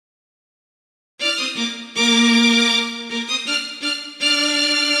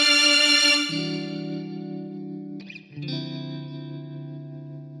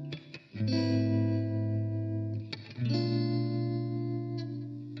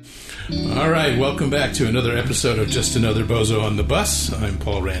All right, welcome back to another episode of Just Another Bozo on the Bus. I'm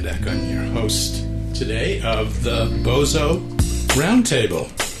Paul Randak. I'm your host today of the Bozo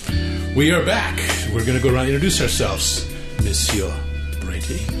Roundtable. We are back. We're going to go around and introduce ourselves. Monsieur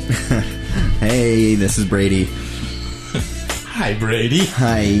Brady. Hey, this is Brady. Hi, Brady.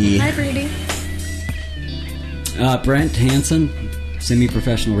 Hi. Hi, Brady. Brent Hansen,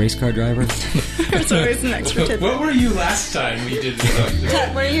 semi-professional race car driver. There's always an extra tidbit. What were you last time we did?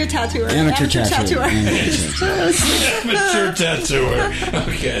 Were you a tattooer? Amateur tattooer. Amateur tattooer.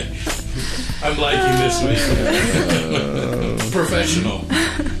 Okay. I'm liking this week. Professional.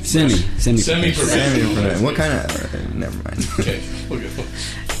 Semi-professional. What kind of... never mind. Okay. Okay.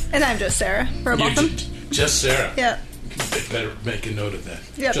 And I'm just Sara. For both of them. Just Sara. Yeah. Better make a note of that.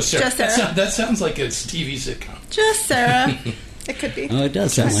 Yep. Just Sara. Just Sara. That sounds like a TV sitcom. Just Sara. It could be. Oh, it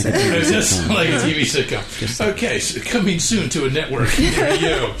does sound like a TV It does sitcom. sound like a TV sitcom. Okay, so coming soon to a network near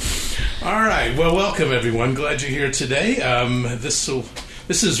you. All right. Well, welcome everyone. Glad you're here today. This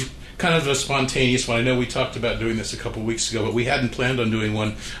is kind of a spontaneous one. I know we talked about doing this a couple weeks ago, but we hadn't planned on doing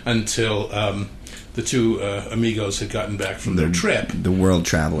one until the two amigos had gotten back from their trip. The world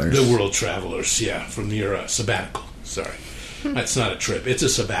travelers. The world travelers, yeah, from your sabbatical. Sorry. That's not a trip. It's a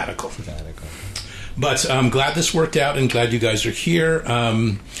sabbatical. But I'm glad this worked out and glad you guys are here.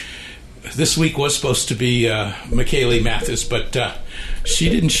 This week was supposed to be McKaylee Mathis, but she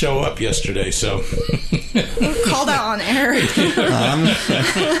didn't show up yesterday, so... Called out on air.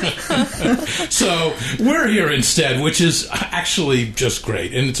 So we're here instead, which is actually just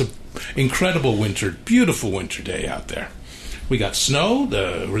great. And it's an incredible beautiful winter day out there. We got snow,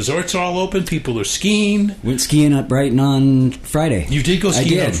 the resorts are all open, people are skiing. Went skiing up Brighton on Friday. You did go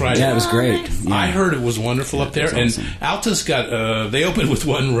skiing on Friday? Yeah, it was great. Nice. Yeah. I heard it was wonderful up there. And awesome. Alta's got, they opened with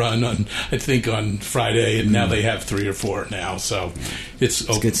one run on Friday, and now they have 3 or 4 now. So it's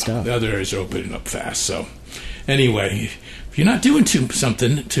good stuff. The other areas are opening up fast. So anyway, if you're not doing too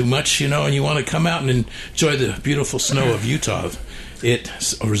much, and you want to come out and enjoy the beautiful snow of Utah,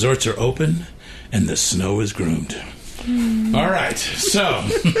 resorts are open and the snow is groomed. All right, so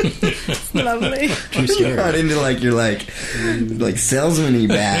Lovely. True story. Got into your salesman-y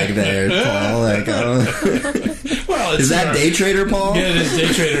bag there, Paul. well, is that day trader, Paul? Yeah, it is day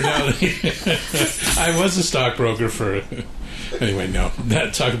trader now. I was a stockbroker for. Anyway, no.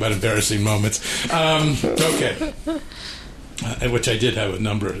 Talk about embarrassing moments. Okay. Which I did have a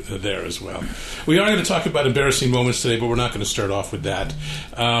number there as well. We are going to talk about embarrassing moments today, but we're not going to start off with that.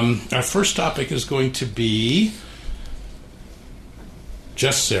 Our first topic is going to be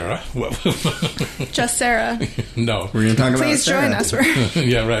just Sara. Just Sara. No. We're going to talk about Please join us.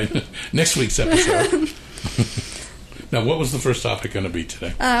 Yeah, right. Next week's episode. Now, what was the first topic going to be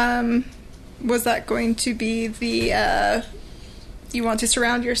today? Was that going to be the... you want to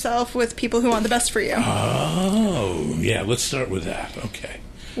surround yourself with people who want the best for you. Oh, yeah, let's start with that. Okay.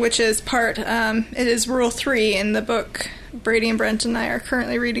 Which is it is Rule 3 in the book Brady and Brent and I are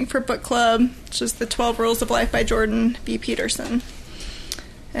currently reading for book club, which is the 12 Rules of Life by Jordan B. Peterson.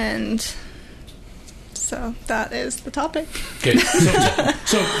 And so that is the topic. Okay.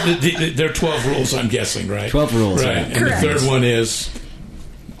 So there are 12 rules, I'm guessing, right? 12 rules. Right. Yeah. And Correct. the third one is...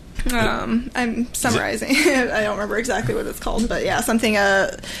 I'm summarizing. I don't remember exactly what it's called, but yeah, something.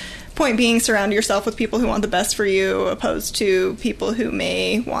 Point being, surround yourself with people who want the best for you, opposed to people who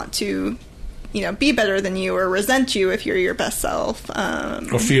may want to, be better than you or resent you if you're your best self.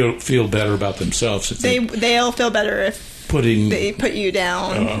 Or feel better about themselves. If they'll feel better if they put you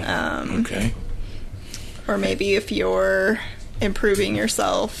down. Okay. Or maybe if you're improving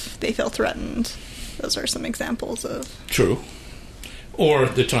yourself, they feel threatened. Those are some examples of. True. Or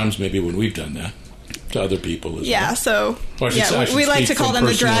the times maybe when we've done that to other people as well. Yeah, so I should we like speak to call from them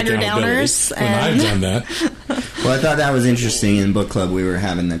the personal dragger accountability downers. When I've done that. Well, I thought that was interesting. In book club, we were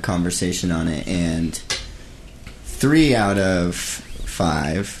having the conversation on it, and 3 out of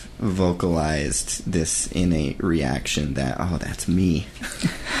 5 vocalized this innate reaction that, oh, that's me.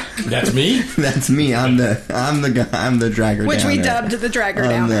 That's me? That's me. I'm the dragger Which downer. we dubbed the dragger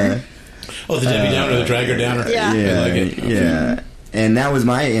downer. The Debbie Downer, the Dragger Downer. Yeah. Yeah, I like it. yeah. And that was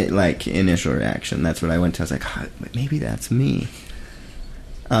my initial reaction. That's what I went to. I was like, oh, maybe that's me.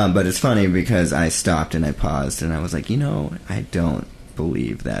 But it's funny because I stopped and I paused and I was like, I don't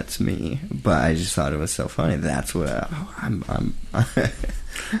believe that's me. But I just thought it was so funny. That's what I'm.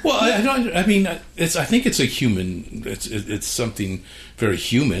 Well, I mean, I think it's a human. It's something very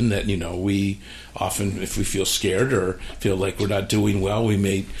human that we often, if we feel scared or feel like we're not doing well, we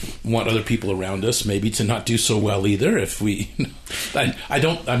may want other people around us maybe to not do so well either. If we, I'm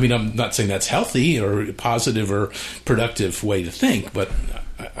not saying that's healthy or positive or productive way to think, but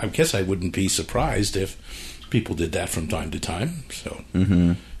I guess I wouldn't be surprised if people did that from time to time. So,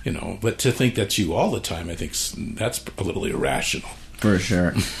 but to think that's you all the time, I think that's a little irrational. For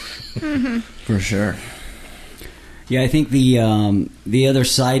sure. For sure. Yeah, I think the other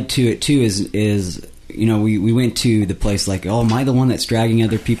side to it too is we went to the place like, oh, am I the one that's dragging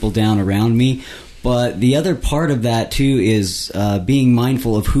other people down around me? But the other part of that too is being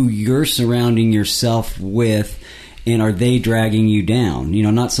mindful of who you're surrounding yourself with, and are they dragging you down?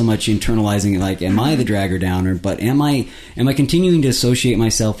 Not so much internalizing it like, am I the dragger downer? But am I continuing to associate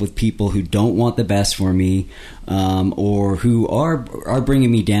myself with people who don't want the best for me, or who are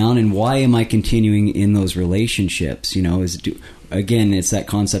bringing me down? And why am I continuing in those relationships? Again, it's that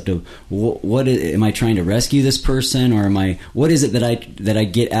concept of am I trying to rescue this person, or what is it that I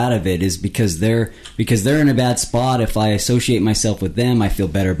get out of it? Is because they're in a bad spot. If I associate myself with them, I feel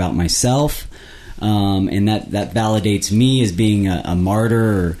better about myself. And that validates me as being a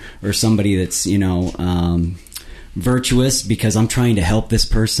martyr or somebody that's virtuous because I'm trying to help this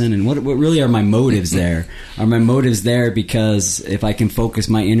person. And what really are my motives there? Are my motives there because if I can focus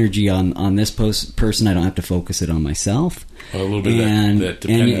my energy on this person, I don't have to focus it on myself? Well, a little bit of that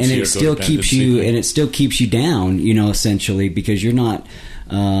dependency, and it still keeps you down, essentially, because you're not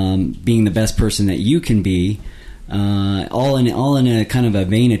being the best person that you can be. All in a kind of a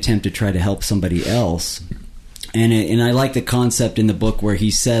vain attempt to try to help somebody else. And I like the concept in the book where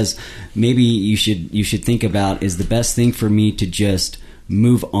he says maybe you should think about, is the best thing for me to just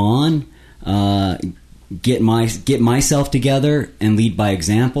move on, get myself together and lead by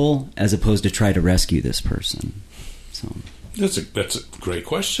example, as opposed to try to rescue this person. So that's a great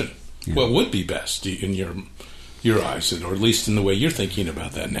question. Yeah. What would be best in your eyes, or at least in the way you're thinking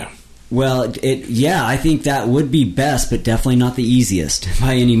about that now? Well, I think that would be best, but definitely not the easiest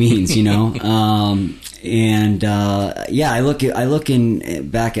by any means, I look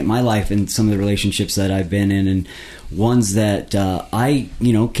back at my life and some of the relationships that I've been in, and ones that I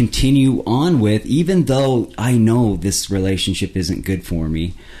continue on with, even though I know this relationship isn't good for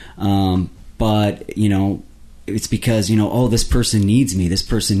me. But it's because this person needs me. This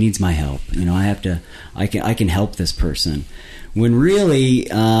person needs my help. I can help this person. When really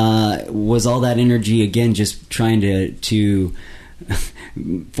was all that energy again just trying to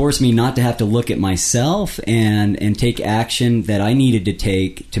force me not to have to look at myself and take action that I needed to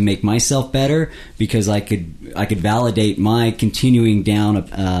take to make myself better, because I could validate my continuing down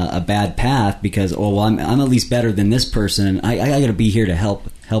a bad path because I'm at least better than this person. I got to be here to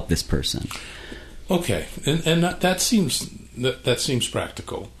help this person. Okay, and that seems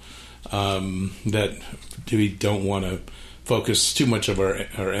practical. That we don't want to focus too much of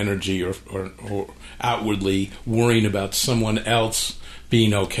our energy or outwardly worrying about someone else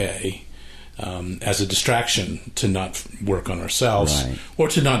being okay as a distraction to not work on ourselves, right, or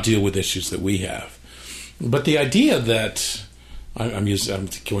to not deal with issues that we have. But the idea that I'm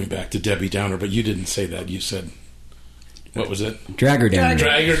going back to Debbie Downer, but you didn't say that. You said, what was it? Dragger downer.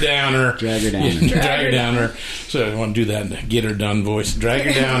 Dragger downer. Dragger downer. Dragger downer. So I want to do that in the get her done voice.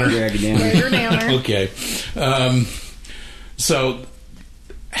 Dragger downer. Dragger downer. Okay. So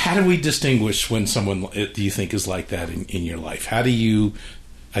how do we distinguish when someone do you think is like that in your life? How do you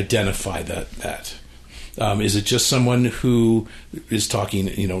identify that? Is it just someone who is talking,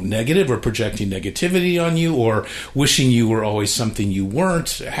 negative or projecting negativity on you, or wishing you were always something you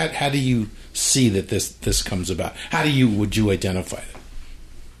weren't? How do you see that this comes about? How would you identify it?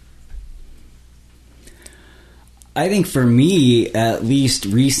 I think for me, at least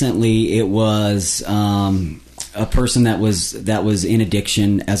recently, it was a person that was in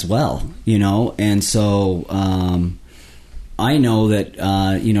addiction as well, and so I know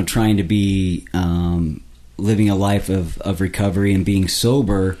that trying to be living a life of recovery and being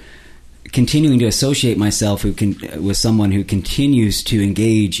sober, continuing to associate myself with someone who continues to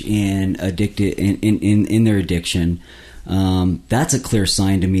engage in in their addiction, that's a clear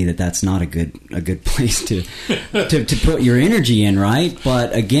sign to me that that's not a good place to put your energy in, right?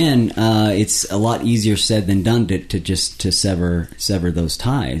 But again, it's a lot easier said than done to sever those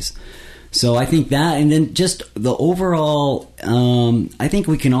ties. So I think that, and then just the overall, I think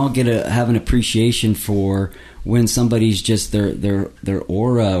we can all have an appreciation for when somebody's just their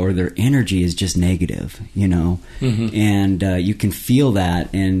aura or their energy is just negative, mm-hmm. and you can feel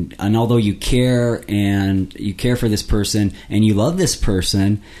that, and although you care for this person and you love this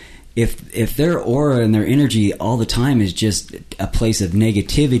person, if their aura and their energy all the time is just a place of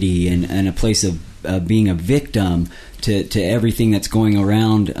negativity and a place of being a victim to everything that's going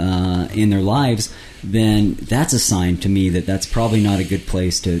around in their lives, then that's a sign to me that that's probably not a good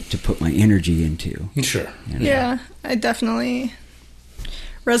place to put my energy into. Sure. Yeah, I definitely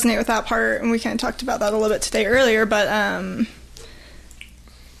resonate with that part, and we kind of talked about that a little bit today earlier, but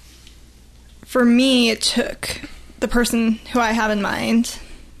for me, it took the person who I have in mind,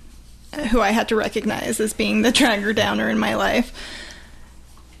 who I had to recognize as being the dragger downer in my life.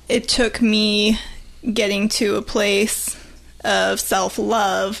 It took me getting to a place of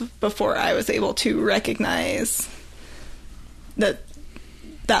self-love before I was able to recognize that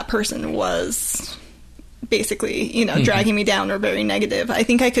that person was basically, you know, dragging me down or very negative. I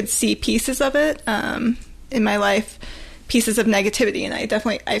think I could see pieces of it in my life, pieces of negativity, and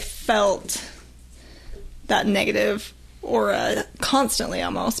I felt that negative aura constantly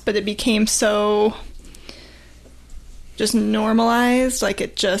almost, but it became so just normalized, like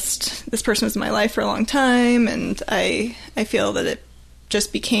this person was in my life for a long time, and I feel that it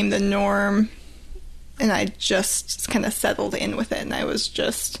just became the norm, and I just kind of settled in with it, and I was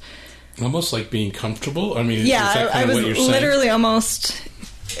just... Almost like being comfortable? I mean, yeah, is that kind of what you're saying? Literally almost...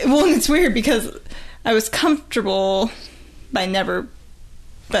 Well, and it's weird because I was comfortable but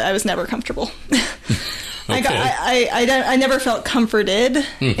I was never comfortable. Okay. I never felt comforted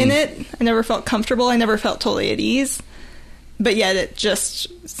in it. I never felt comfortable. I never felt totally at ease. But yet it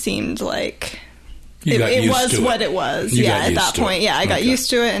just seemed like it was what it was. Yeah, at that point. Yeah, I got used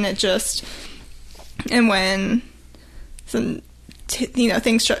to it, and it just... And when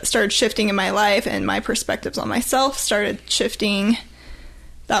things started shifting in my life and my perspectives on myself started shifting,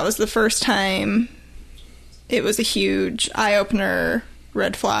 that was the first time it was a huge eye-opener,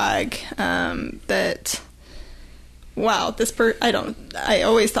 red flag, that... Wow, I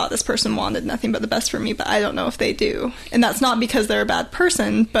always thought this person wanted nothing but the best for me, but I don't know if they do. And that's not because they're a bad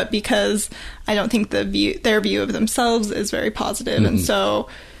person, but because I don't think their view of themselves is very positive. Mm-hmm. And so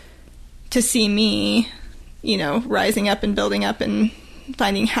to see me, rising up and building up and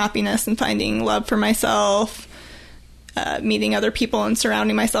finding happiness and finding love for myself, meeting other people and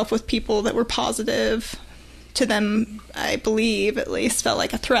surrounding myself with people that were positive, to them, I believe, at least, felt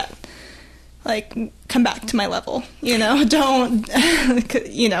like a threat. Like, come back to my level, don't,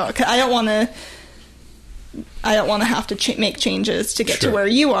 I don't want to have to make changes to get to where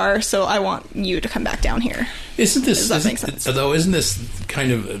you are, so I want you to come back down here. Isn't this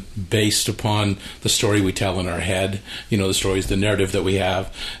kind of based upon the story we tell in our head? The stories, the narrative that we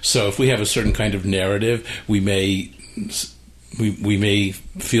have. So if we have a certain kind of narrative, we may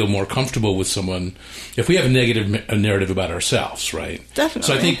feel more comfortable with someone if we have a narrative about ourselves, right? Definitely.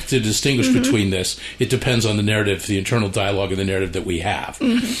 So I think to distinguish between this, it depends on the narrative, the internal dialogue, and the narrative that we have.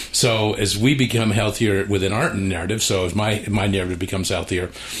 Mm-hmm. So as we become healthier within our narrative, so as my narrative becomes healthier,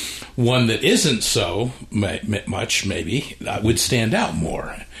 one that isn't so much, maybe, would stand out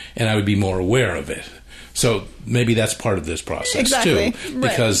more, and I would be more aware of it. So maybe that's part of this process too,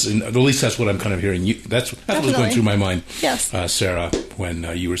 because at least that's what I'm kind of hearing. That's what was going through my mind, yes. Sarah, when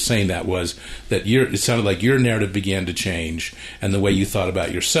you were saying that, was that it sounded like your narrative began to change, and the way you thought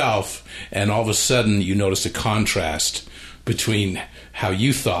about yourself, and all of a sudden you noticed a contrast between how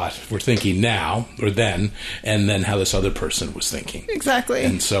you were thinking now or then, and then how this other person was thinking. Exactly.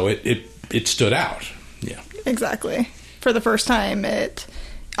 And so it stood out. Yeah. Exactly. For the first time,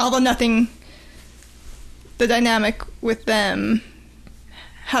 although the dynamic with them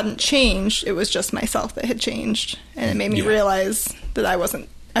hadn't changed, it was just myself that had changed, and it made me realize that I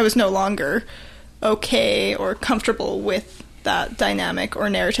was no longer okay or comfortable with that dynamic or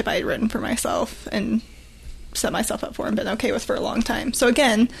narrative I had written for myself and set myself up for and been okay with for a long time. So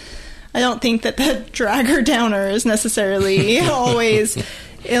again, I don't think that the dragger downer is necessarily always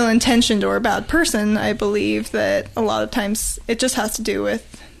ill-intentioned or a bad person. I believe that a lot of times it just has to do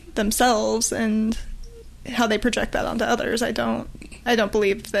with themselves and how they project that onto others. I don't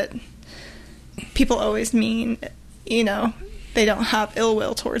believe that people always mean, they don't have ill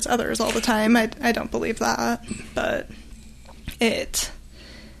will towards others all the time. I don't believe that, but it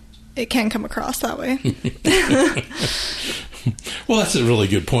can come across that way. Well, that's a really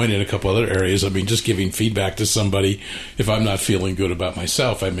good point in a couple other areas. I mean, just giving feedback to somebody, if I'm not feeling good about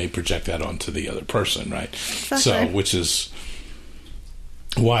myself, I may project that onto the other person, right? Exactly. So, which is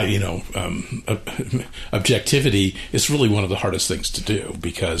why, objectivity is really one of the hardest things to do,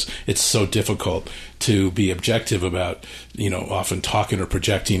 because it's so difficult to be objective about, often talking or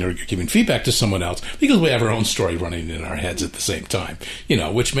projecting or giving feedback to someone else, because we have our own story running in our heads at the same time,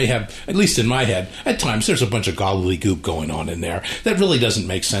 which may have, at least in my head, at times there's a bunch of gobbledygook going on in there that really doesn't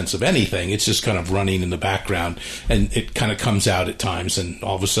make sense of anything. It's just kind of running in the background, and it kind of comes out at times, and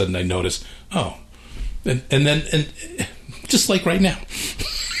all of a sudden I notice, and then just like right now.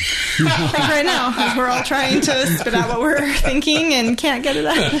 Right now, we're all trying to spit out what we're thinking and can't get it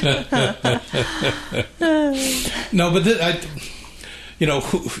out. No, but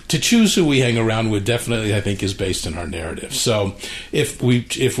to choose who we hang around with definitely, I think, is based on our narrative. So if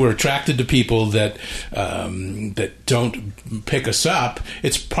we're attracted to people that don't pick us up,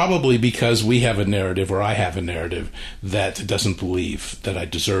 it's probably because we have a narrative, or I have a narrative that doesn't believe that I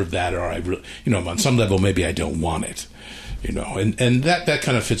deserve that, or on some level maybe I don't want it. And that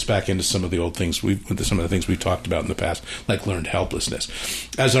kind of fits back into some of the old things some of the things we've talked about in the past, like learned helplessness.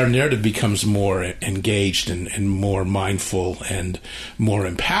 As our narrative becomes more engaged and more mindful and more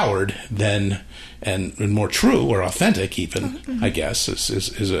empowered, and more true or authentic, even, I guess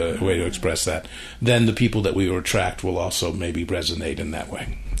is a way to express that, then the people that we attract will also maybe resonate in that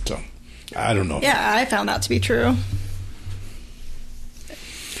way. So I don't know. Yeah, I found that to be true.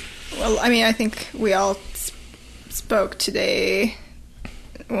 Well, I mean, I think we all spoke today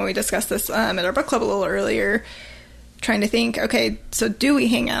when we discussed this at our book club a little earlier, trying to think, okay, so do we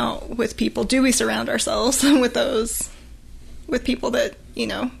hang out with people? Do we surround ourselves with people that,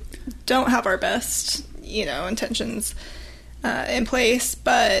 don't have our best, intentions in place?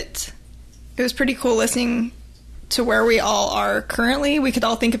 But it was pretty cool listening to where we all are currently. We could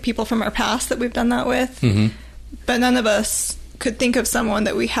all think of people from our past that we've done that with, but none of us could think of someone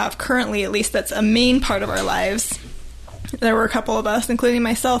that we have currently, at least that's a main part of our lives. There were a couple of us, including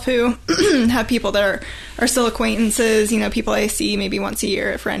myself, who have people that are still acquaintances, people I see maybe once a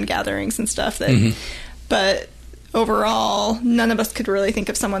year at friend gatherings and stuff. But overall, none of us could really think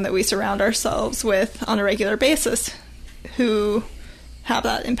of someone that we surround ourselves with on a regular basis who have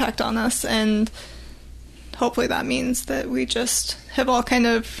that impact on us. And hopefully that means that we just have all kind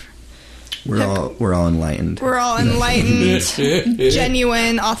of... We're all enlightened. We're all enlightened,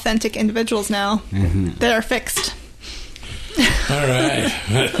 genuine, authentic individuals now that are fixed. All right.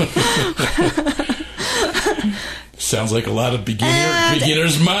 Sounds like a lot of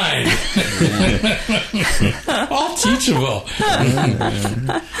beginner's mind. All teachable.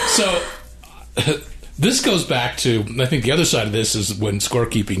 So this goes back to, I think the other side of this is when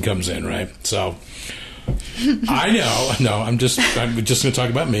scorekeeping comes in, right? So I know, I'm just going to talk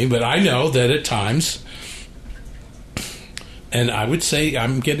about me, but I know that at times, and I would say,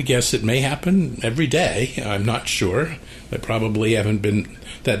 I'm going to guess it may happen every day. I'm not sure. I probably haven't been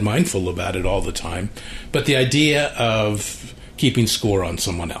that mindful about it all the time. But the idea of keeping score on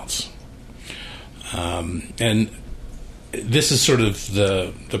someone else. And this is sort of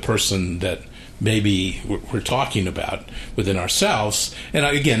the person that maybe we're talking about within ourselves. And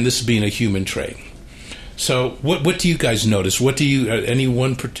again, this being a human trait. So what do you guys notice? What do you,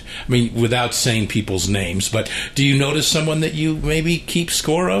 without saying people's names, but do you notice someone that you maybe keep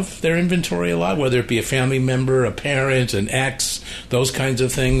score of their inventory a lot, whether it be a family member, a parent, an ex, those kinds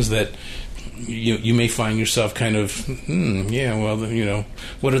of things that you may find yourself kind of,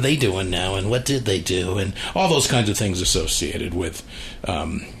 what are they doing now, and what did they do, and all those kinds of things associated with,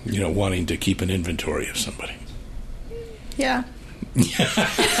 wanting to keep an inventory of somebody. Yeah. You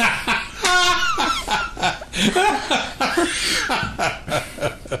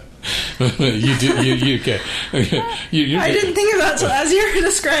okay. I didn't think of that till as you were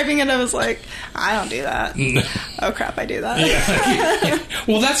describing it. I was like, I don't do that. Oh crap, I do that. Yeah.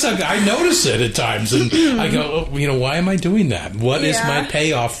 Well, I notice it at times, and I go, why am I doing that? What is my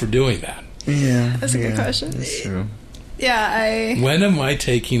payoff for doing that? Yeah, that's a good question. That's true. Yeah, when am I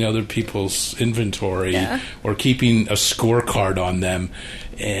taking other people's inventory or keeping a scorecard on them?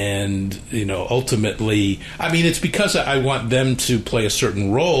 And, ultimately, it's because I want them to play a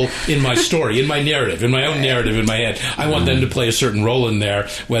certain role in my story, in my narrative, in my own narrative in my head. I want them to play a certain role in there,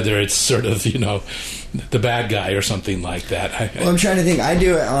 whether it's sort of, the bad guy or something like that. Well, I'm trying to think. I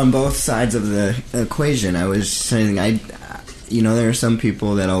do it on both sides of the equation. I was saying, there are some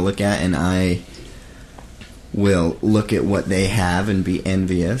people that I'll look at and I will look at what they have and be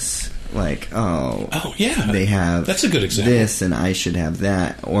envious. Like, they have that's a good example. This, and I should have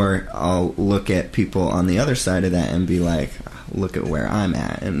that. Or I'll look at people on the other side of that and be like, look at where I'm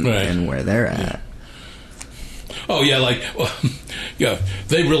at and where they're at. Oh yeah,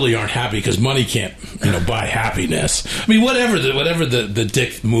 they really aren't happy because money can't, buy happiness. Whatever the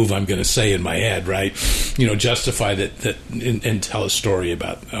dick move I'm going to say in my head, right? Justify that and tell a story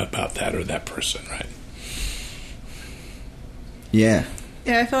about that or that person, right? Yeah.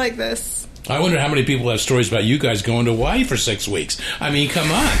 Yeah, I feel like this. I wonder how many people have stories about you guys going to Hawaii for 6 weeks.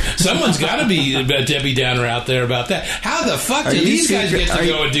 Come on. Someone's got to be a Debbie Downer out there about that. How the fuck did these guys get to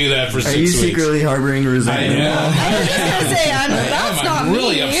go and do that for 6 weeks? Are you secretly harboring resentment? I know. I was just going to say, that's not I'm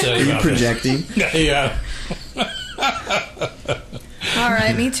really me. upset Are you about projecting? Yeah. All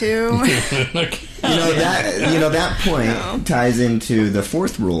right, me too. Okay. that point ties into the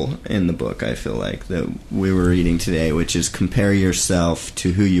fourth rule in the book, I feel like, that we were reading today, which is compare yourself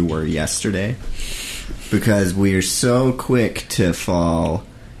to who you were yesterday. Because we are so quick to fall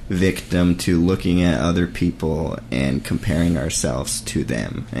victim to looking at other people and comparing ourselves to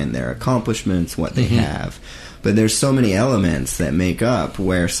them and their accomplishments, what they have. But there's so many elements that make up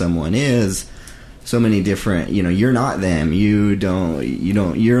where someone is. So many different, you're not them.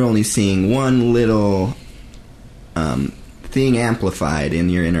 You're only seeing one little thing amplified in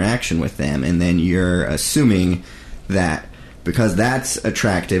your interaction with them, and then you're assuming that because that's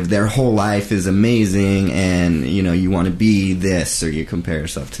attractive, their whole life is amazing, and you want to be this, or you compare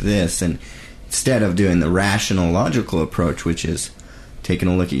yourself to this, and instead of doing the rational, logical approach, which is taking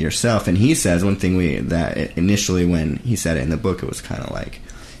a look at yourself. And he says one thing that initially when he said it in the book, it was kind of like,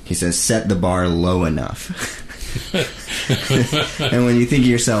 he says, set the bar low enough. And when you think of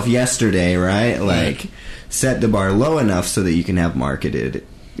yourself yesterday, right, like set the bar low enough so that you can have marked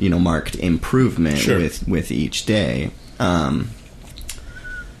improvement with each day. And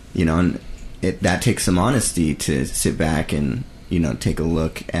that takes some honesty to sit back and take a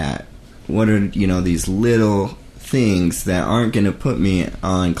look at what are these little things that aren't going to put me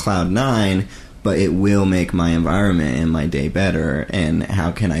on cloud 9, but it will make my environment and my day better, and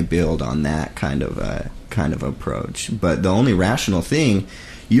how can I build on that kind of approach. But the only rational thing,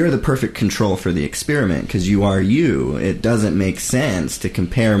 you're the perfect control for the experiment because you are you. It doesn't make sense to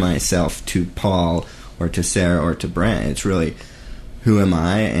compare myself to Paul or to Sarah or to Brent. It's really, who am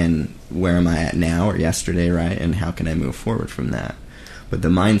I and where am I at now or yesterday, right? And how can I move forward from that? But the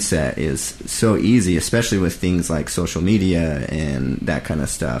mindset is so easy, especially with things like social media and that kind of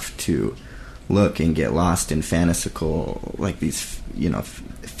stuff, to look and get lost in fantastical, like these,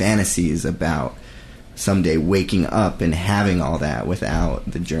 fantasies about someday waking up and having all that without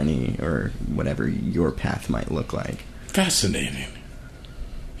the journey or whatever your path might look like. Fascinating.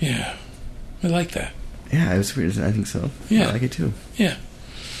 Yeah. I like that. Yeah, it was weird. I think so. Yeah. I like it too. Yeah.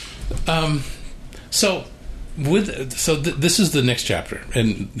 This is the next chapter,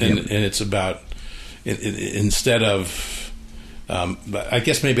 and it's about instead of I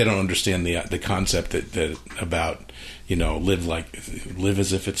guess maybe I don't understand the concept that about live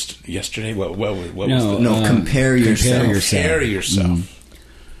as if it's yesterday. What compare yourself. Compare yourself. Mm-hmm.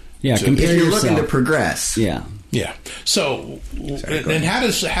 Yeah, so compare if you're yourself. looking to progress. Yeah. So, Sorry, and how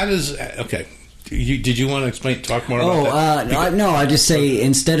does okay? Did you want to talk more about that? No, I just say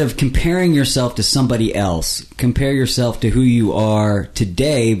instead of comparing yourself to somebody else, compare yourself to who you are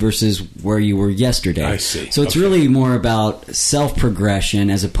today versus where you were yesterday. I see. So it's really more about self-progression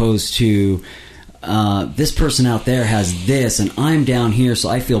as opposed to this person out there has this and I'm down here, so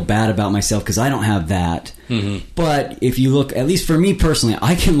I feel bad about myself because I don't have that. Mm-hmm. But if you look, at least for me personally,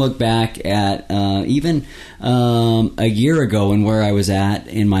 I can look back at even a year ago and where I was at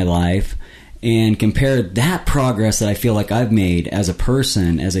in my life, and compare that progress that I feel like I've made as a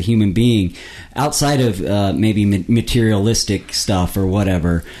person, as a human being, outside of maybe materialistic stuff or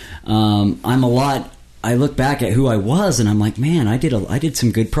whatever. I look back at who I was and I'm like, man, I did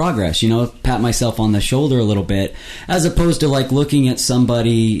some good progress, pat myself on the shoulder a little bit, as opposed to like looking at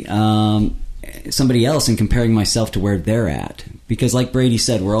somebody else and comparing myself to where they're at. Because like Brady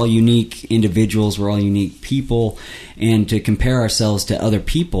said, we're all unique individuals, we're all unique people, and to compare ourselves to other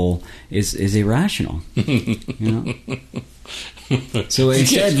people is irrational. So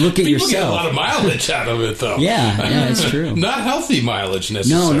instead, look at yourself. People get a lot of mileage out of it, though. Yeah, it's true. Not healthy mileage,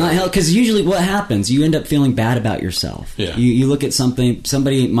 necessarily. No, not healthy. Because usually what happens, you end up feeling bad about yourself. Yeah. You look at something,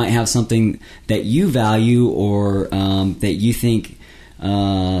 somebody might have something that you value or that you think...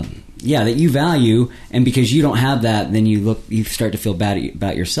 that you value, and because you don't have that, then you start to feel bad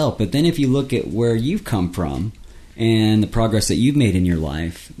about yourself. But then if you look at where you've come from and the progress that you've made in your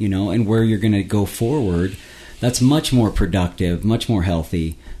life, and where you're going to go forward, that's much more productive, much more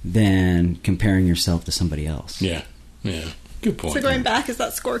healthy than comparing yourself to somebody else. Yeah. Good point. So going back, is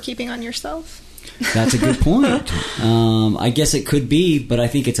that scorekeeping on yourself? That's a good point. I guess it could be, but I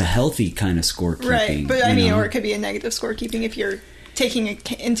think it's a healthy kind of scorekeeping. Right, but or it could be a negative scorekeeping if you're taking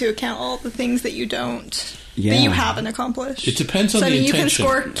into account all the things that you don't, that you haven't accomplished. It depends on the intention.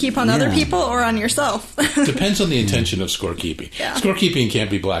 You can keep on other people or on yourself. Depends on the intention of scorekeeping. Yeah. Scorekeeping can't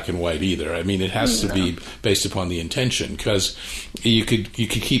be black and white either. I mean, it has to be based upon the intention, because you could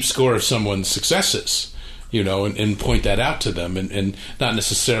keep score of someone's successes, and point that out to them, and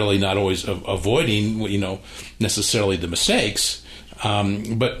not always avoiding, necessarily the mistakes,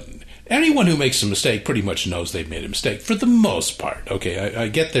 but anyone who makes a mistake pretty much knows they've made a mistake for the most part. Okay, I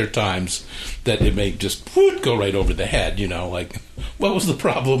get there are times that it may just go right over the head, like, what was the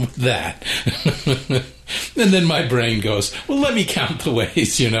problem with that? And then my brain goes, well, let me count the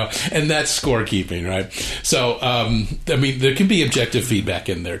ways, and that's scorekeeping, right? So, there can be objective feedback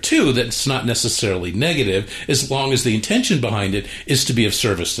in there, too, that's not necessarily negative, as long as the intention behind it is to be of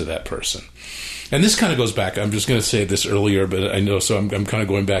service to that person. And this kind of goes back, I'm just going to say this earlier, but I know, so I'm kind of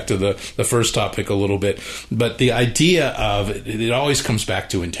going back to the first topic a little bit. But the idea of it always comes back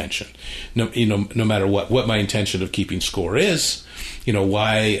to intention. No matter what my intention of keeping score is,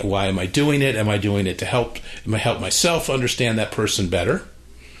 why am I doing it? Am I doing it to help myself understand that person better?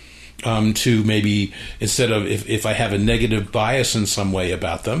 To maybe, instead of, if I have a negative bias in some way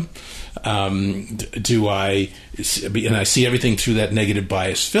about them, and I see everything through that negative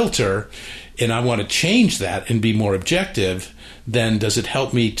bias filter, and I want to change that and be more objective, then does it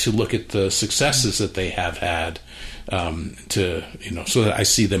help me to look at the successes that they have had, so that I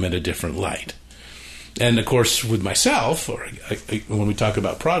see them in a different light? And of course, with myself, when we talk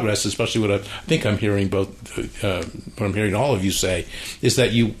about progress, especially what I think I'm hearing what I'm hearing all of you say, is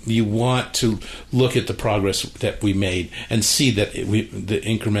that you want to look at the progress that we made and see that the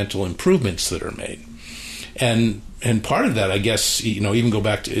incremental improvements that are made. And part of that, I guess, even go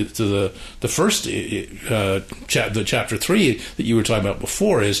back to the first the chapter 3 that you were talking about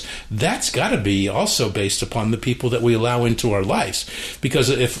before, is that's got to be also based upon the people that we allow into our lives. Because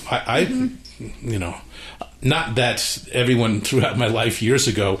if not that everyone throughout my life years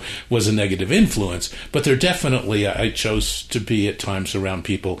ago was a negative influence, but there definitely, I chose to be at times around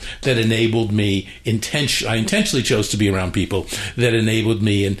people that enabled me, I intentionally chose to be around people that enabled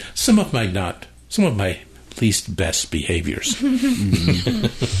me in some of my least best behaviors.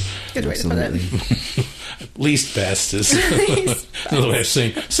 Good way to put it. Least best is another way of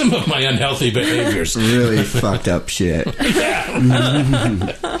saying some of my unhealthy behaviors. Really fucked up shit. Yeah.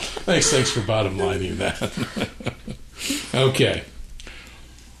 Thanks for bottom lining that. Okay.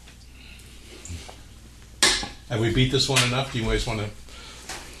 Have we beat this one enough? Do you guys want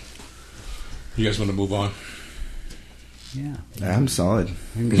to move on? Yeah. I'm solid.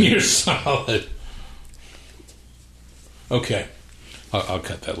 You're solid. Okay, I'll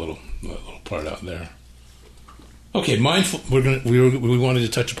cut that little part out there. Okay, mindful. We wanted to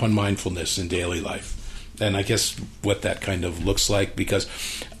touch upon mindfulness in daily life, and I guess what that kind of looks like, because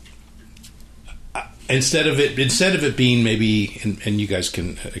instead of it being maybe, and you guys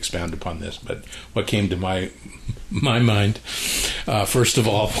can expound upon this, but what came to my mind first of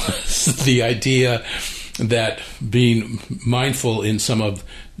all was the idea that being mindful in some of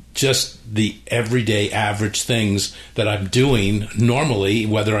just the everyday average things that I'm doing normally,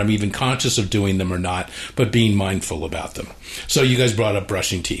 whether I'm even conscious of doing them or not, but being mindful about them. So you guys brought up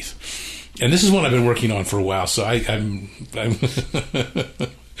brushing teeth. And this is one I've been working on for a while, so I'm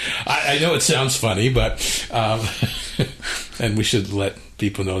I know it sounds funny, but and we should let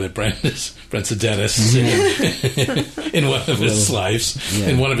people know that Brent's a dentist in one of his lives,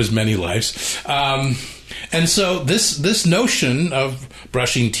 in one of his many lives. And so this notion of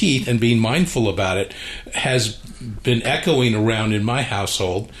brushing teeth and being mindful about it has been echoing around in my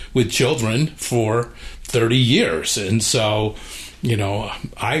household with children for 30 years. And so,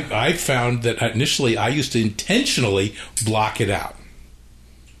 I found that initially I used to intentionally block it out.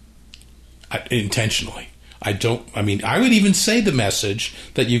 Intentionally. I would even say the message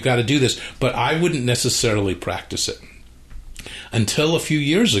that you've got to do this, but I wouldn't necessarily practice it. Until a few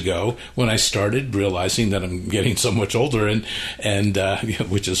years ago, when I started realizing that I'm getting so much older, and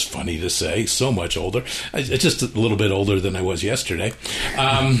which is funny to say, so much older. It's just a little bit older than I was yesterday.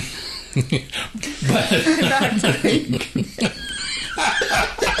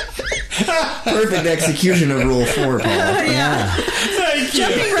 Perfect execution of Rule 4, Paul. Yeah. Thank you.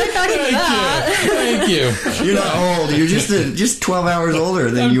 Jumping right back into that. Thank you. You're not old. You're just 12 hours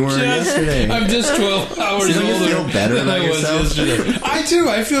older than you were yesterday. I'm just 12 hours Don't you older feel better than about I was yourself? yesterday. I do.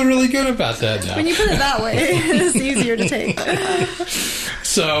 I feel really good about that now. When you put it that way, it's easier to take.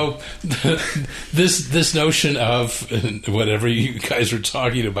 So this notion of whatever you guys were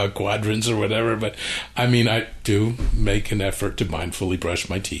talking about, quadrants or whatever, but I do make an effort to mindfully brush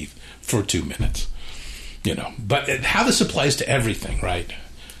my teeth for 2 minutes. But how this applies to everything, right?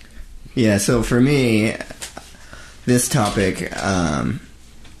 Yeah, so for me, this topic, I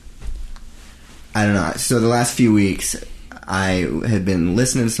don't know. So the last few weeks, I had been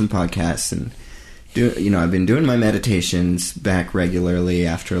listening to some podcasts and I've been doing my meditations back regularly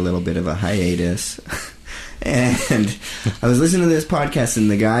after a little bit of a hiatus. And I was listening to this podcast, and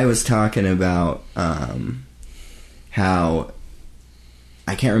the guy was talking about how,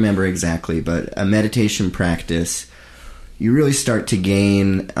 I can't remember exactly, but a meditation practice, you really start to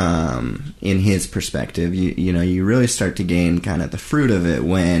gain, in his perspective, you really start to gain kind of the fruit of it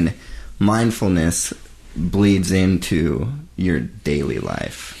when mindfulness bleeds into your daily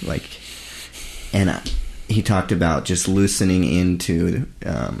life. Like, and he talked about just loosening into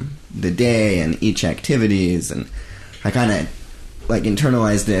the day and each activities, and I kind of like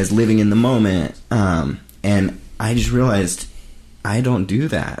internalized it as living in the moment. And I just realized I don't do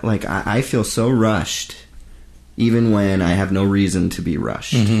that. Like, I feel so rushed even when I have no reason to be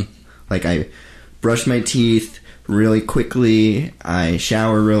rushed. Mm-hmm. Like, I brush my teeth really quickly, I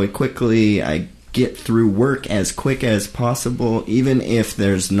shower really quickly, I get through work as quick as possible, even if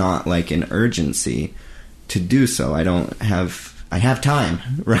there's not like an urgency to do so. I have time,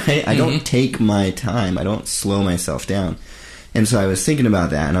 right? Mm-hmm. I don't take my time. I don't slow myself down. And so I was thinking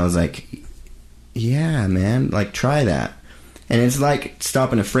about that, and I was like, yeah, man, like, try that. And it's like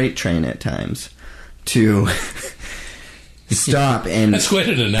stopping a freight train at times to stop and That's quite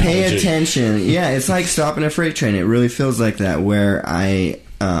an analogy. Pay attention. Yeah, it's like stopping a freight train. It really feels like that, where I,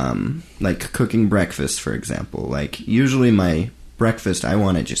 like cooking breakfast, for example. Like, usually my breakfast, I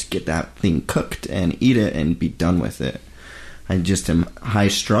want to just get that thing cooked and eat it and be done with it. I just am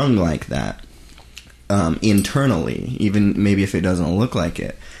high-strung like that, internally, even maybe if it doesn't look like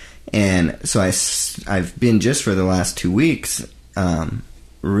it. And so I've been, just for the last 2 weeks,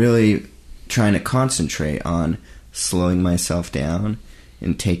 really trying to concentrate on slowing myself down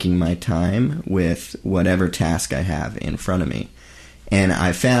and taking my time with whatever task I have in front of me. And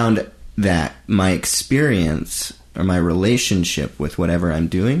I found that my experience or my relationship with whatever I'm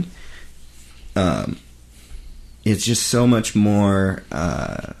doing is just so much more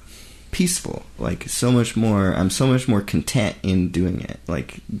peaceful. Like, so much more, I'm so much more content in doing it.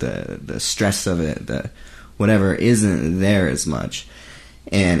 Like, the stress of it, the whatever, isn't there as much.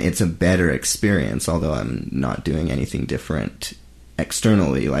 And it's a better experience, although I'm not doing anything different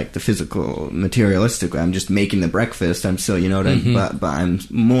externally, like the physical, materialistic. I'm just making the breakfast. I'm still, but I'm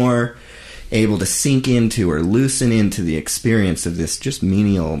more able to sink into or loosen into the experience of this just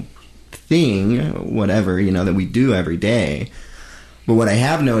menial thing, whatever, that we do every day. But what I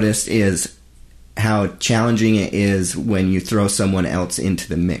have noticed is how challenging it is when you throw someone else into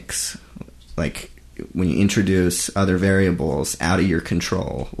the mix. Like, when you introduce other variables out of your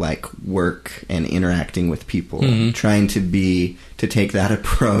control, like work and interacting with people, trying to take that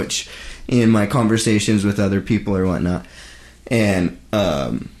approach in my conversations with other people or whatnot, and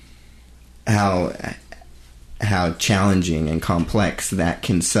how challenging and complex that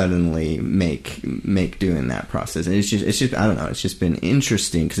can suddenly make doing that process. And it's just I don't know. It's just been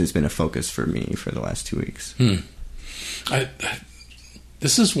interesting because it's been a focus for me for the last 2 weeks.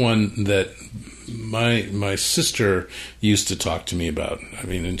 This is one that my sister used to talk to me about. I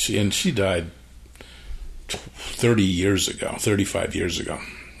mean, and she died 35 years ago,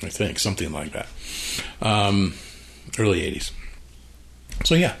 I think, something like that. Early 80s.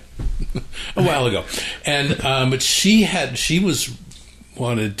 So yeah, a while ago. And but she always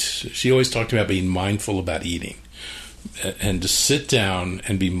talked about being mindful about eating, and to sit down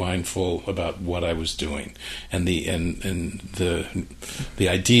and be mindful about what I was doing, and the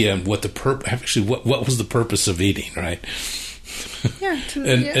idea and what was the purpose of eating, right? Yeah,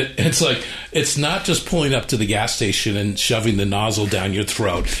 it's like, it's not just pulling up to the gas station and shoving the nozzle down your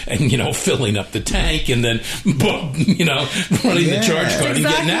throat and filling up the tank and then running the charge card and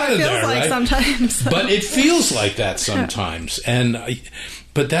getting out of there, right? Sometimes, but it feels like that sometimes,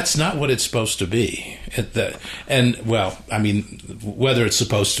 but that's not what it's supposed to be. Whether it's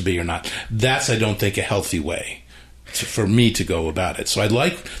supposed to be or not, that's, I don't think, a healthy way for me to go about it. So I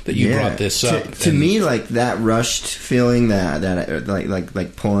like that you brought this up. To me, like, that rushed feeling, that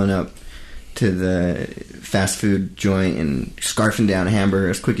like pulling up to the fast food joint and scarfing down a hamburger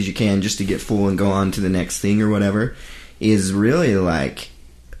as quick as you can just to get full and go on to the next thing or whatever, is really like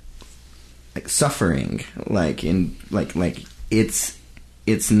suffering. It's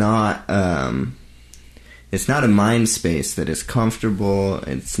not a mind space that is comfortable.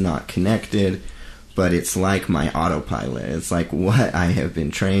 It's not connected. But it's like my autopilot. It's like what I have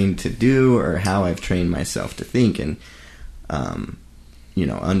been trained to do, or how I've trained myself to think. And,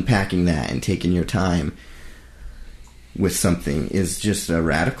 unpacking that and taking your time with something is just a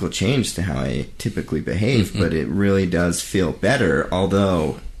radical change to how I typically behave. Mm-hmm. But it really does feel better,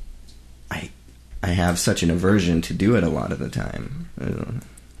 although I have such an aversion to do it a lot of the time.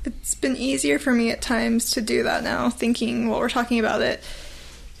 It's been easier for me at times to do that now, thinking while we're talking about it.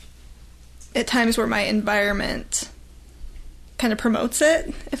 At times where my environment kind of promotes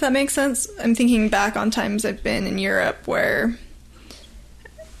it, if that makes sense. I'm thinking back on times I've been in Europe where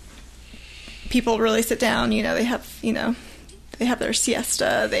people really sit down, they have, they have their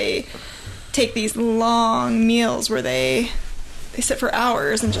siesta. They take these long meals where they sit for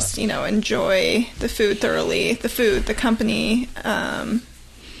hours and just, enjoy the food thoroughly, the food, the company,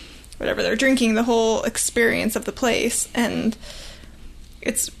 whatever they're drinking, the whole experience of the place. And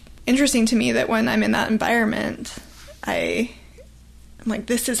it's interesting to me that when I'm in that environment, I'm like,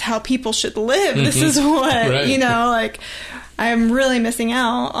 this is how people should live. This is what, Right. I'm really missing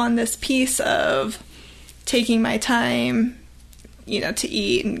out on this piece of taking my time, to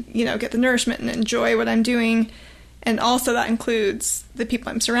eat and, get the nourishment and enjoy what I'm doing. And also that includes the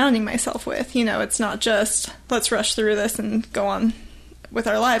people I'm surrounding myself with. It's not just, let's rush through this and go on with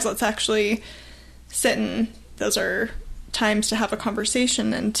our lives. Let's actually sit and those are times to have a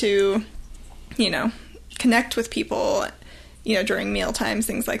conversation and to, connect with people, during meal times,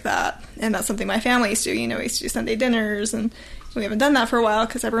 things like that. And that's something my family used to do. We used to do Sunday dinners, and we haven't done that for a while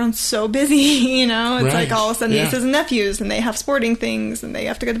because everyone's so busy, It's Right. like all of a sudden nieces and nephews, and they have sporting things, and they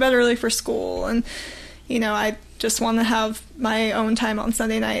have to go to bed early for school. And, I just want to have my own time on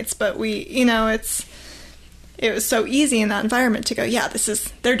Sunday nights. But it was so easy in that environment to go,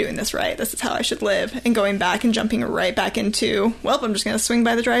 they're doing this right. This is how I should live. And going back and jumping right back into, I'm just going to swing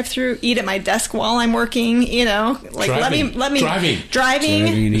by the drive-thru, eat at my desk while I'm working, Driving.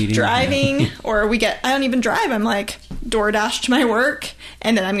 driving, or I don't even drive. I'm like DoorDash to my work,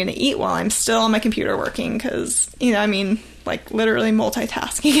 and then I'm going to eat while I'm still on my computer working because, literally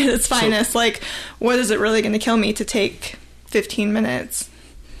multitasking at its finest. What is it really going to kill me to take 15 minutes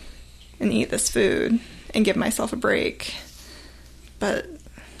and eat this food and give myself a break?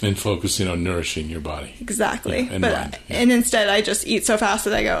 And focusing on nourishing your body. Exactly. And mind. And instead I just eat so fast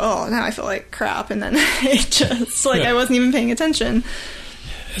that I go, now I feel like crap. And then it just, I wasn't even paying attention.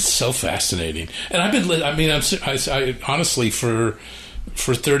 It's so fascinating. And I honestly, for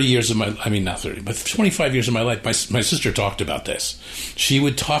 30 years of my, not 30, but 25 years of my life, my sister talked about this. She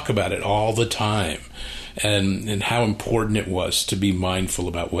would talk about it all the time. And how important it was to be mindful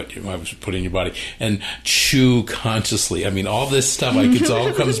about what I was putting in your body and chew consciously. All this stuff, it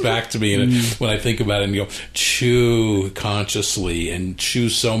all comes back to me when I think about it and go, chew consciously and chew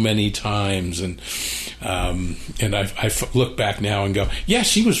so many times. And I look back now and go, yeah,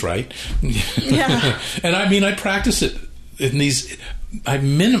 she was right. Yeah. And I practice it in these,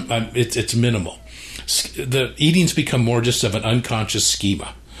 it's minimal. The eating's become more just of an unconscious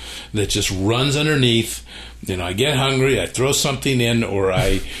schema that just runs underneath. I get hungry, I throw something in, or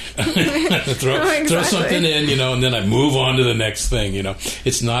I throw something in, and then I move on to the next thing,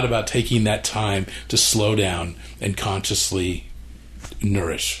 It's not about taking that time to slow down and consciously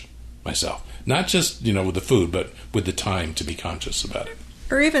nourish myself. Not just, with the food, but with the time to be conscious about it.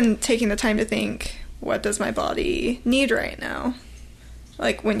 Or even taking the time to think, what does my body need right now?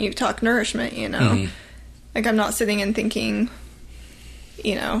 When you talk nourishment, I'm not sitting and thinking,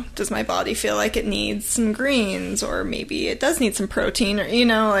 does my body feel like it needs some greens, or maybe it does need some protein, or,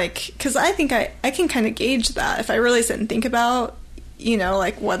 because I think I can kind of gauge that. If I really sit and think about,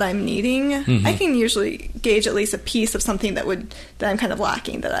 what I'm needing, I can usually gauge at least a piece of something that I'm kind of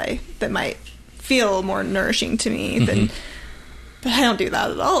lacking, that might feel more nourishing to me than, but I don't do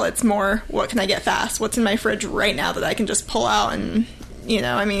that at all. It's more, what can I get fast? What's in my fridge right now that I can just pull out? And,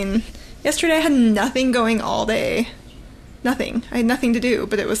 yesterday I had nothing going all day. Nothing. I had nothing to do,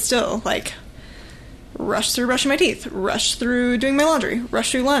 but it was still rush through brushing my teeth, rush through doing my laundry,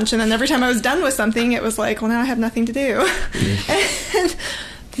 rush through lunch, and then every time I was done with something, it was now I have nothing to do.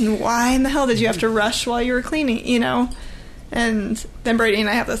 And why in the hell did you have to rush while you were cleaning, And then Brady and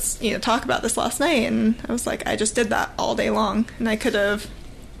I have this, talk about this last night, and I was like, I just did that all day long, and I could have,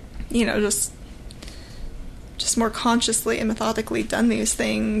 just more consciously and methodically done these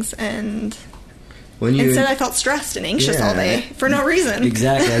things, and instead I felt stressed and anxious all day for no reason.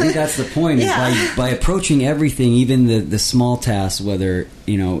 Exactly. I think that's the point. Is by approaching everything, even the small tasks, whether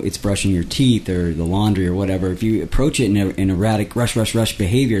it's brushing your teeth or the laundry or whatever, if you approach it in erratic rush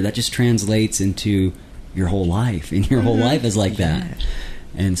behavior, that just translates into your whole life, and your whole life is like that.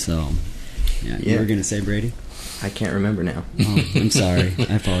 And so, you were going to say, Brady? I can't remember now. Oh, I'm sorry.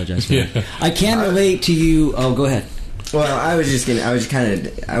 I apologize for that. I can relate to you. Oh, go ahead. Well, I was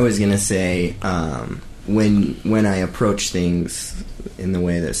gonna say, when I approach things in the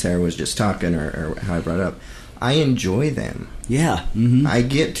way that Sara was just talking, or how I brought it up, I enjoy them. Yeah. I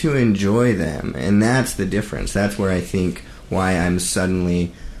get to enjoy them, and that's the difference. That's where I think why I'm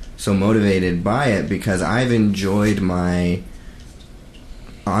suddenly so motivated by it, because I've enjoyed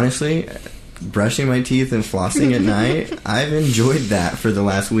honestly, brushing my teeth and flossing at night. I've enjoyed that for the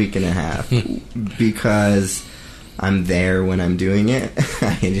last week and a half, because I'm there when I'm doing it.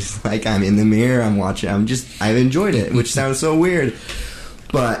 I'm in the mirror, I'm watching, I've enjoyed it, which sounds so weird.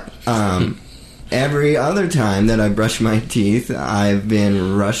 But every other time that I brush my teeth, I've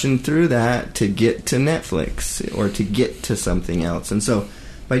been rushing through that to get to Netflix or to get to something else. And so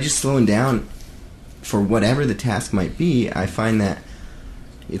by just slowing down for whatever the task might be, I find that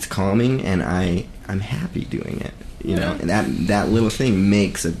it's calming and I'm happy doing it. You know, and that little thing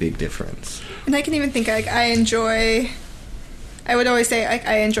makes a big difference. And I can even think, like, I would always say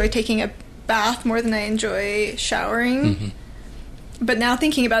I enjoy taking a bath more than I enjoy showering. Mm-hmm. But now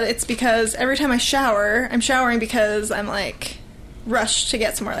thinking about it, it's because every time I shower, I'm showering because I'm, like, rushed to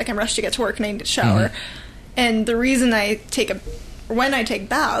get somewhere. Like, I'm rushed to get to work and I need to shower. Mm-hmm. And the reason when I take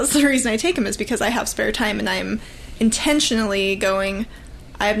baths, the reason I take them is because I have spare time and I'm intentionally going,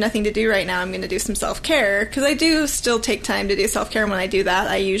 I have nothing to do right now, I'm going to do some self-care. Because I do still take time to do self-care, and when I do that,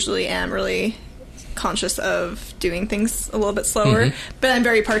 I usually am really conscious of doing things a little bit slower. Mm-hmm. But I'm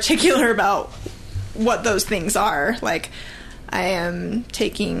very particular about what those things are. Like, I am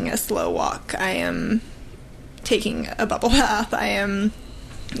taking a slow walk. I am taking a bubble bath. I am,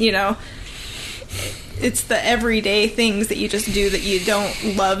 it's the everyday things that you just do that you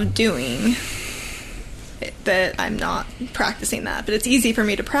don't love doing that I'm not practicing that. But it's easy for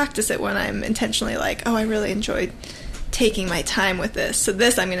me to practice it when I'm intentionally like, oh, I really enjoyed taking my time with this, so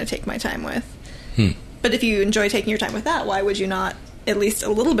this I'm going to take my time with. But if you enjoy taking your time with that, why would you not at least a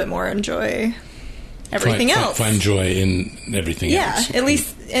little bit more enjoy everything else? Find joy in everything else. Yeah, at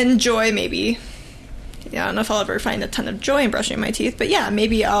least enjoy maybe. I don't know if I'll ever find a ton of joy in brushing my teeth, but yeah,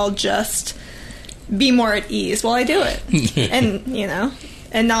 maybe I'll just be more at ease while I do it. And,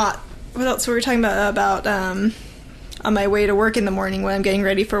 and not... What else were we talking about on my way to work in the morning when I'm getting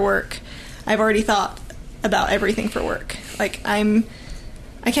ready for work? I've already thought about everything for work. Like, I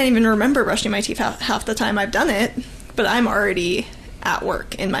can't even remember brushing my teeth half the time I've done it, but I'm already at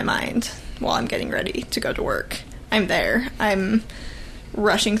work in my mind while I'm getting ready to go to work. I'm there. I'm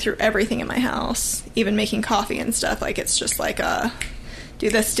rushing through everything in my house, even making coffee and stuff. Like, it's just like, do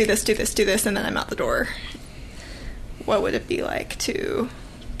this, do this, do this, do this, and then I'm out the door. What would it be like to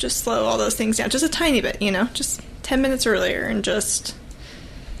just slow all those things down just a tiny bit, just 10 minutes earlier, and just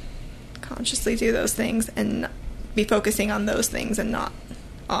consciously do those things and be focusing on those things and not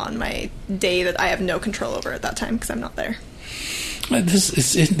on my day that I have no control over at that time because I'm not there.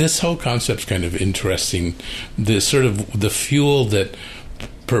 This whole concept's kind of interesting. The sort of the fuel that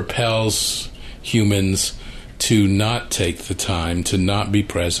propels humans to not take the time, to not be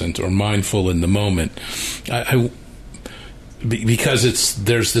present or mindful in the moment. Because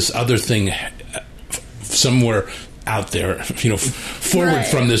there's this other thing somewhere out there, forward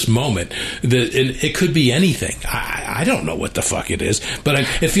from this moment. It could be anything. I don't know what the fuck it is, but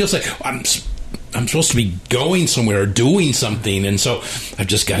it feels like I'm supposed to be going somewhere or doing something, and so I've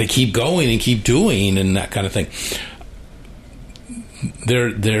just got to keep going and keep doing and that kind of thing.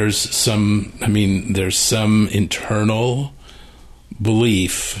 There's some internal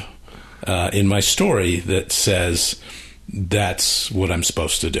belief in my story that says that's what I'm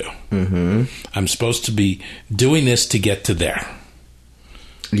supposed to do. Mm-hmm. I'm supposed to be doing this to get to there.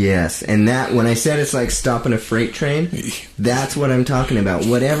 Yes, and that, when I said it's like stopping a freight train, that's what I'm talking about.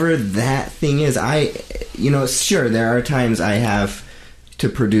 Whatever that thing is, sure, there are times I have to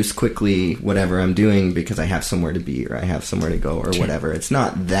produce quickly whatever I'm doing because I have somewhere to be or I have somewhere to go or whatever. It's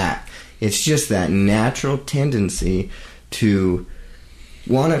not that. It's just that natural tendency to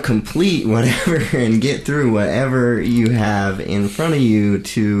want to complete whatever and get through whatever you have in front of you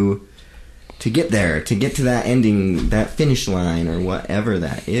to get there, to get to that ending, that finish line, or whatever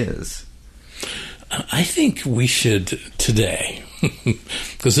that is. I think we should today,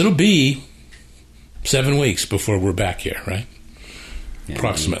 because it'll be 7 weeks before we're back here, right? Yeah,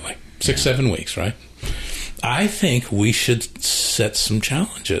 approximately 6-7 weeks, right? I think we should set some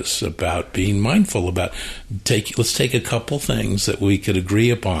challenges about being mindful about let's take a couple things that we could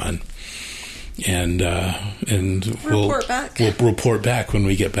agree upon, and we'll report back when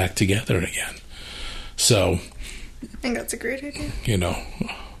we get back together again. So I think that's a great idea.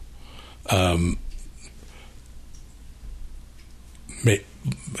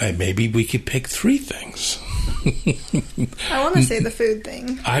 Maybe we could pick 3 things. I want to say the food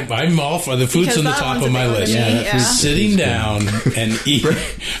thing. I'm all for the food's on the top of my list. Yeah. Sitting down and eating.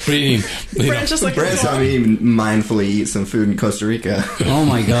 Brent's mindfully eat some food in Costa Rica. Oh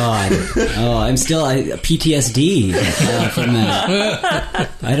my God! Oh, I'm still PTSD from that.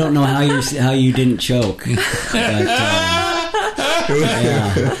 I don't know how you didn't choke. But,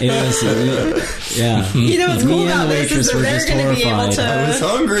 It was. Yeah. You know what's cool Me and about the this is waitress that were they're just going to be able horrified. to. I was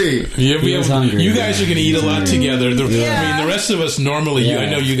hungry. He was hungry. You guys are going to eat a lot together. I Yeah. mean, the rest of us normally. Yeah. I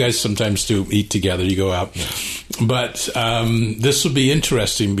know you guys sometimes do eat together. You go out, but this will be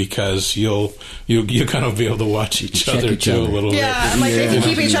interesting because you'll kind of be able to watch each Check other each too other. a little Yeah, bit. like they can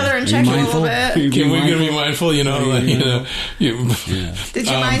keep each other in check a little bit. Can we going to be mindful? You know, like, you know. Did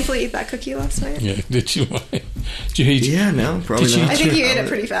you mindfully eat that cookie last night? Yeah. Did you? Did you eat? Yeah, no, probably Did you- not. I think you ate it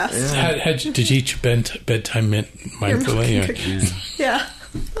pretty fast. Did you eat your bedtime mint mindfully? Yeah.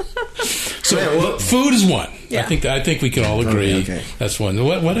 So Yeah, well- food is one. Yeah. I think we can all agree. Okay. That's one.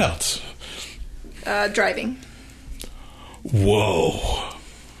 What else? Driving. Whoa.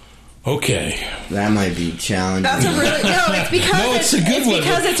 Okay. That might be challenging. That's a really it's because No, it's a good one.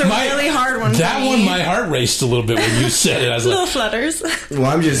 because it's a really hard one. That for me. one, my heart raced a little bit when you said it. I was little like, flutters. Well,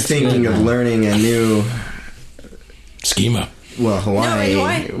 I'm just thinking of learning a new. schema. Well, Hawaii,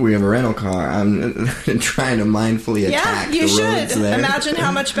 Hawaii. we have a rental car. I'm trying to mindfully Yeah, attack you the should. roads there. Imagine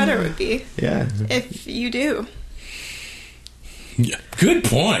how much better it would be Yeah. if you do. Yeah, good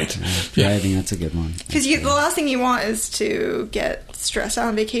point. Driving, that's a good one. Because the last thing you want is to get stressed out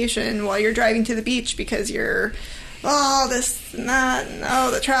on vacation while you're driving to the beach because you're, this and that,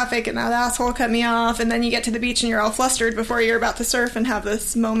 and the traffic, and that asshole cut me off, and then you get to the beach and you're all flustered before you're about to surf and have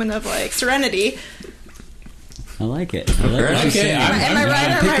this moment of like serenity. I like it. I like what Okay, you're saying. Am I right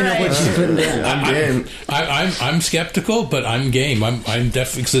or am I picking up right? what she's putting down. I'm game. I'm skeptical, but I'm game. I'm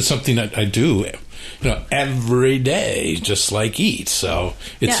definitely, because it's something that I do, every day, just like eat. So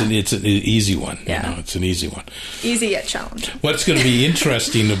it's Yeah. it's an easy one. Yeah. It's an easy one. Easy yet challenging. What's going to be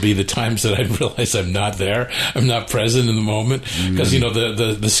interesting will be the times that I realize I'm not there, I'm not present in the moment, because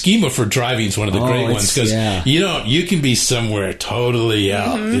the schema for driving is one of the great ones, because you can be somewhere totally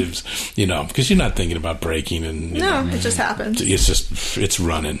out, because you're not thinking about braking and It just happens. it's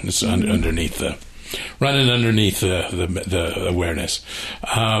running. It's underneath the awareness.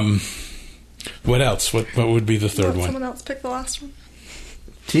 What else? What would be the third one? Someone else pick the last one.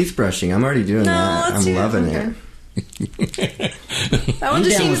 Teeth brushing. I'm already doing that. let's I'm do loving okay. it. That one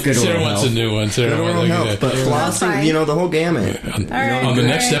just down seems with good Sarah oral wants health. a new one. Sarah Oral wants health, but That's fine. flossing, the whole gamut. on the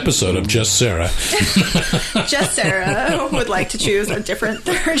next episode of Just Sarah. Just Sarah would like to choose a different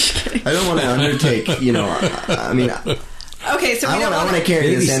third. Just kidding. I don't want to undertake, I mean, Okay, so we I don't want to want carry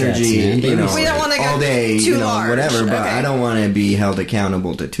Baby this steps, energy, man. Baby steps. We don't wanna go all day, too large. whatever, but Okay. I don't want to be held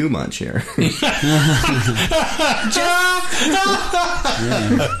accountable to too much here.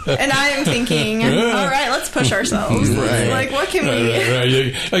 And I am thinking, all right, let's push ourselves. Right. Like, what can we...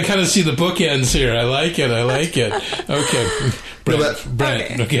 Right. I kind of see the bookends here. I like it. Okay.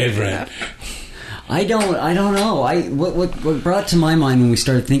 Brent. Okay, Brent. I don't know. What brought to my mind when we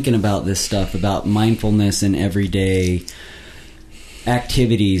started thinking about this stuff, about mindfulness and everyday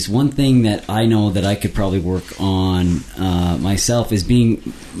activities, one thing that I know that I could probably work on myself is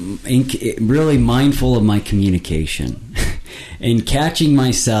being really mindful of my communication and catching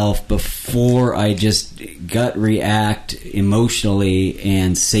myself before I just gut react emotionally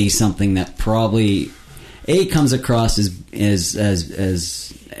and say something that probably comes across as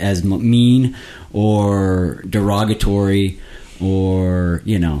mean or derogatory, or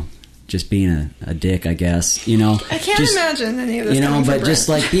just being a dick, I guess. I can't imagine any of this. coming from but just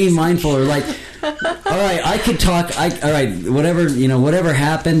Brent. like being mindful, or like, all right, I could talk. All right, whatever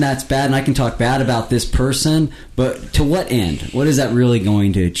happened, that's bad, and I can talk bad about this person. But to what end? What is that really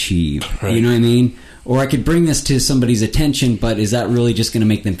going to achieve? Right. You know what I mean? Or I could bring this to somebody's attention, but is that really just going to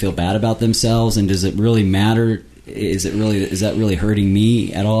make them feel bad about themselves? And does it really matter? Is that really hurting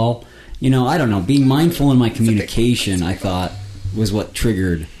me at all? I don't know. Being mindful in my communication, I thought, was what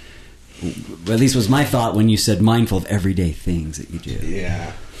triggered. At least was my thought when you said mindful of everyday things that you do.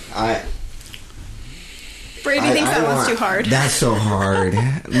 Yeah. Brady thinks that one's too hard. That's so hard.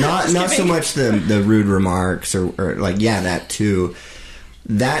 Not so much the rude remarks or like, that too.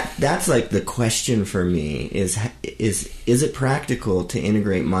 That's like the question for me is it practical to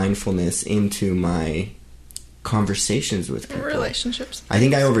integrate mindfulness into my conversations with people? Relationships. I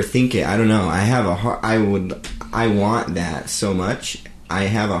think I overthink it. I don't know. I want that so much. I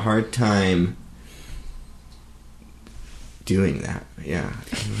have a hard time doing that. Yeah.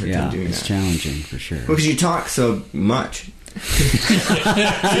 It's challenging for sure. Because you talk so much. So you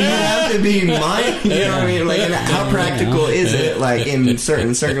have to be mindful. You know what I mean? Like, and how practical is it? Like in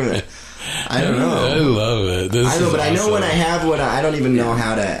certain circumstances, I don't know. I love it. I know, but I know when I have what I don't even know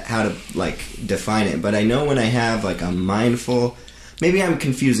how to like define it. But I know when I have like a mindful. Maybe I'm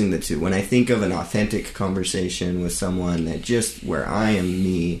confusing the two. When I think of an authentic conversation with someone that just where I am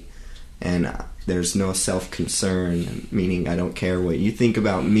me, and there's no self-concern, meaning I don't care what you think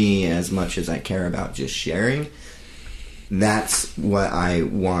about me as much as I care about just sharing. That's what I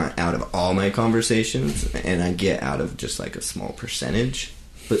want out of all my conversations, and I get out of just like a small percentage.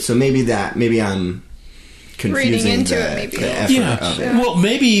 But so maybe I'm confusing into the effort of it. Well,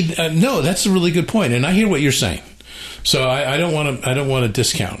 maybe no. That's a really good point, and I hear what you're saying. So I don't want to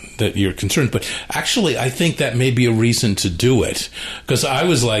discount that you're concerned, but actually I think that may be a reason to do it, because I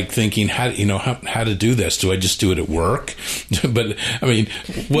was like thinking, how to do this? Do I just do it at work? But I mean,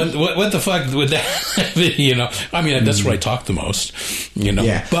 what the fuck would that be? I mean, that's where I talk the most.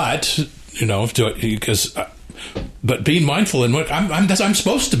 Yeah. But but being mindful in what I'm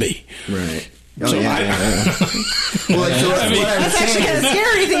supposed to be. Right. Oh, So yeah. Well, I mean, That's actually kind of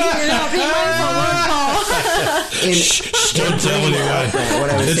scary thinking you're not being mindful. Don't tell anyone. What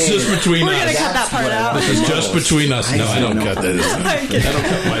I was It's saying just is- between We're us. going to cut that part out. This is just between us. No, I don't cut that. I'm kidding. I don't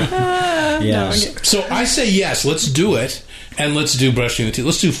cut my. Yeah. So I say yes. Let's do it, and let's do brushing the teeth.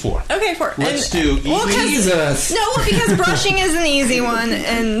 Let's do 4. Okay, 4. Let's do Jesus. Because brushing is an easy one,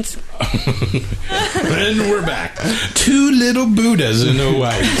 and And we're back. 2 little Buddhas in a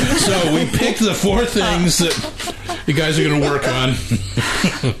way. So we picked the 4 things that you guys are going to work on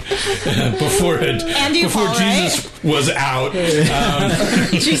before Jesus was out.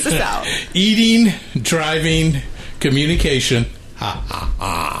 Jesus out. Eating, driving, communication,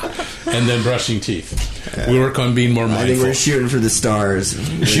 and then brushing teeth. We work on being more mindful. I think we're shooting for the stars.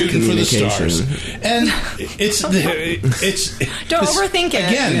 Shooting for the stars, and it's Don't overthink it.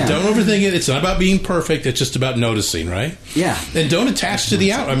 Again, don't overthink it. It's not about being perfect. It's just about noticing, right? Yeah. And don't attach to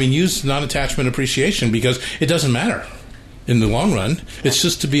the out. I mean, use non-attachment appreciation, because it doesn't matter in the long run. It's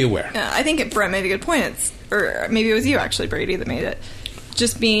just to be aware. I think Brent made a good point. Or maybe it was you, actually, Brady, that made it.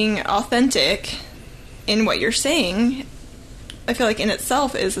 Just being authentic in what you're saying, I feel like in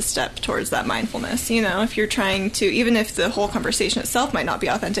itself is a step towards that mindfulness. If you're trying to, even if the whole conversation itself might not be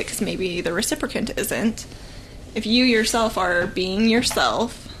authentic because maybe the reciprocant isn't, if you yourself are being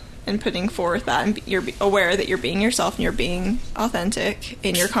yourself and putting forth that, and you're aware that you're being yourself and you're being authentic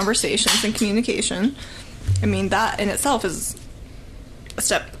in your conversations and communication, I mean, that in itself is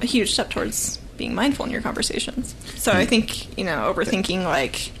a huge step towards being mindful in your conversations. So I think, overthinking,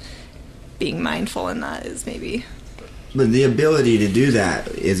 like, being mindful in that is maybe... But the ability to do that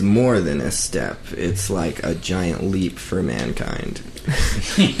is more than a step. It's like a giant leap for mankind.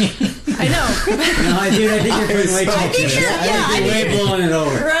 I know. No, I think you're putting way too much in it. I think you're way blowing it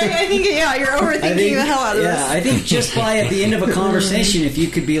over. Right? I think, you're overthinking the hell out of this. Yeah, I think just by at the end of a conversation, if you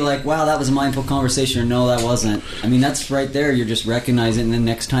could be like, wow, that was a mindful conversation, or no, that wasn't. I mean, that's right there. You're just recognizing, and then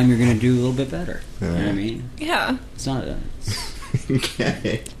next time you're going to do a little bit better. You know what I mean? Yeah. It's not...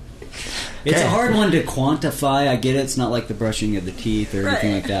 Okay. It's a hard one to quantify. I get it. It's not like the brushing of the teeth or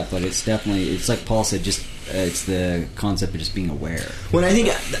anything like that, but it's definitely, it's like Paul said, just it's the concept of just being aware. Well, I think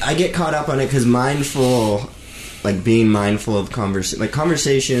I get caught up on it because being mindful of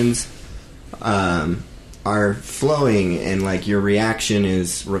conversations are flowing, and like your reaction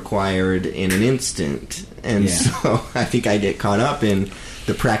is required in an instant, and so I think I get caught up in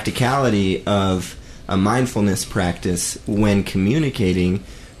the practicality of a mindfulness practice when communicating,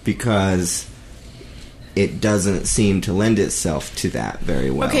 because it doesn't seem to lend itself to that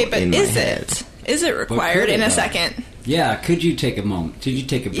very well. Okay, but in my is head. it? Is it required in a second? Yeah, could you take a moment? Could you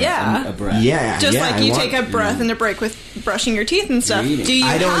take a breath? Yeah. A breath? Yeah, Just yeah, like you take a breath and a break with brushing your teeth and stuff. Eating. Do you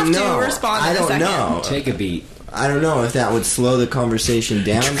I don't have know. to respond I in a don't second? know. Take a beat. I don't know if that would slow the conversation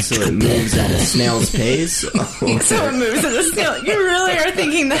down so it moves at a snail's pace. So it moves at a snail. You really are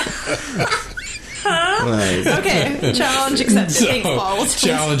thinking that. Huh? Like, Okay, challenge accepted. Thanks, Paul.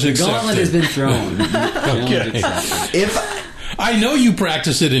 Challenge The accepted. gauntlet has been thrown. Challenge Okay. accepted. if I know you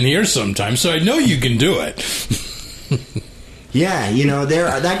practice it in here sometimes, so I know you can do it. Yeah, there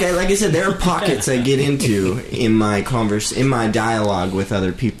are, that guy. Like I said, there are pockets I get into in my in my dialogue with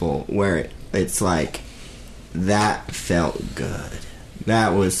other people where it's like that felt good.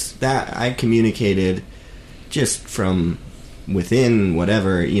 That I communicated just from within,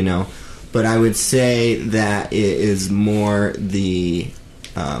 whatever. But I would say that it is more the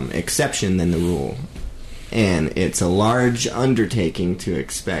exception than the rule, and it's a large undertaking to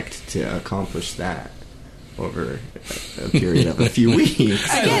expect to accomplish that over a period of a few weeks.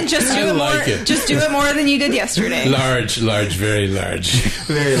 Again, just do I it like more. it. Just do it more than you did yesterday. Large, very large.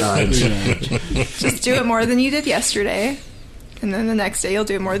 Very large. Just do it more than you did yesterday, and then the next day you'll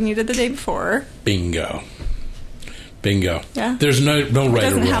do it more than you did the day before. Bingo. Yeah. There's no right or wrong. It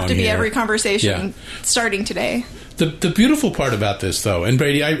doesn't have to be here. every conversation starting today. The beautiful part about this, though, and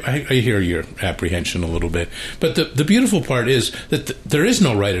Brady, I hear your apprehension a little bit, but the beautiful part is that there is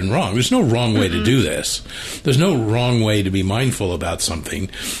no right and wrong. There's no wrong way to do this. There's no wrong way to be mindful about something.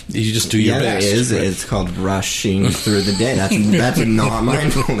 You just do your best. There is. Right? It's called rushing through the day. That's not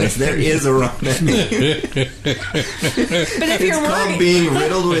mindfulness. There is a wrong way. But if you're called being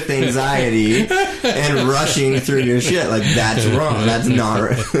riddled with anxiety and rushing through your shit. Like, that's wrong. That's not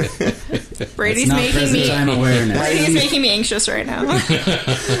right. Brady's making me time awareness. Brady's making me anxious right now.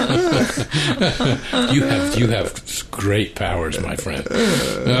 You have great powers, my friend.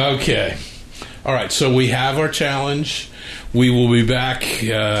 Okay. All right, so we have our challenge. We will be back.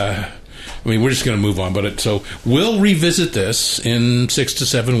 We're just going to move on, so we'll revisit this in 6 to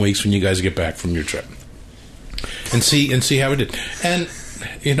 7 weeks when you guys get back from your trip, and see how it did. And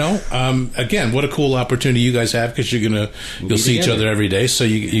again, what a cool opportunity you guys have, because you'll see each other every day, so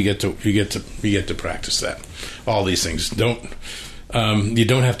you get to practice that. All these things. You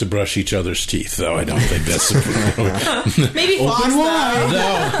don't have to brush each other's teeth, though. I don't think that's maybe floss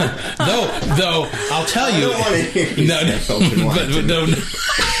though. I'll tell you. I don't want to hear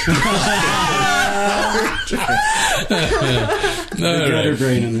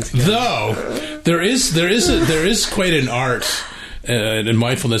Though there is quite an art and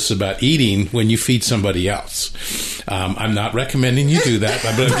mindfulness about eating when you feed somebody else. I'm not recommending you do that,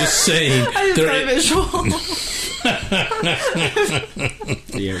 but I'm just saying. I just got a visual.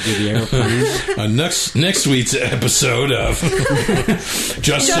 Next week's episode of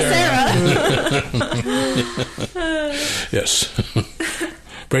Just Sara. Yes.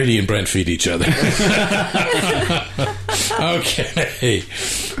 Brady and Brent feed each other. Okay.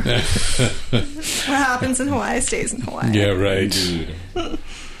 What happens in Hawaii stays in Hawaii. Yeah, right. Indeed.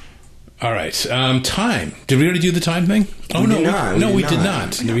 All right. Time. Did we already do the time thing? Oh, no. We did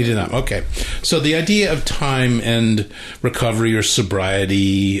not. We did not. Okay. So the idea of time and recovery or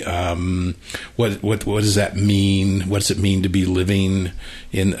sobriety, what does that mean? What does it mean to be living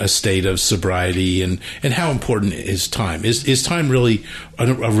in a state of sobriety? And how important is time? Is time really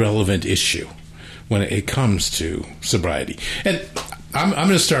a relevant issue when it comes to sobriety? And I'm going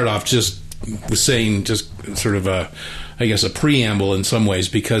to start off just with saying just sort of a preamble in some ways,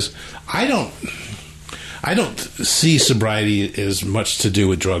 because I don't see sobriety as much to do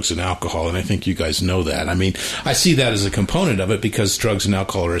with drugs and alcohol, and I think you guys know that. I mean, I see that as a component of it, because drugs and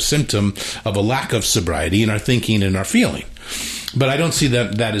alcohol are a symptom of a lack of sobriety in our thinking and our feeling. But I don't see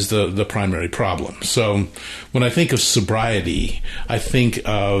that as the primary problem. So when I think of sobriety, I think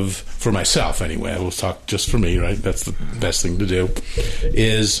of, for myself anyway, I will talk just for me, right? That's the best thing to do,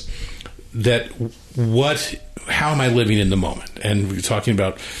 is that how am I living in the moment? And we're talking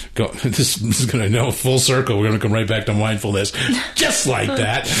about, this is going to know full circle. We're going to come right back to mindfulness, just like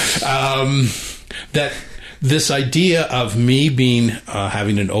that. That this idea of me being,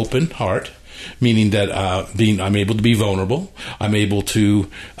 having an open heart, meaning that I'm able to be vulnerable. I'm able to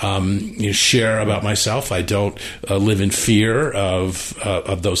share about myself. I don't live in fear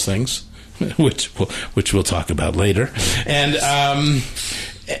of those things, which we'll talk about later. And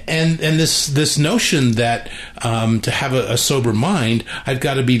this notion that to have a sober mind, I've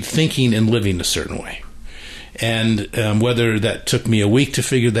got to be thinking and living a certain way. And whether that took me a week to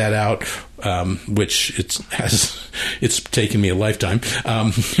figure that out, which it's taken me a lifetime,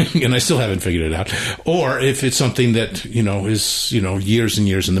 and I still haven't figured it out, or if it's something that is years and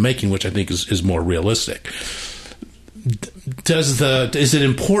years in the making, which I think is more realistic. Is it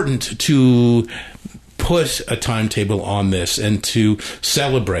important to put a timetable on this and to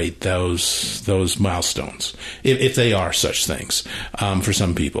celebrate those milestones, if they are such things, for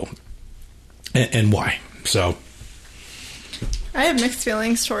some people, and why? So, I have mixed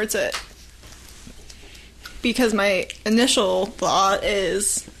feelings towards it, because my initial thought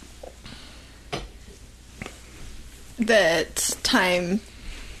is that time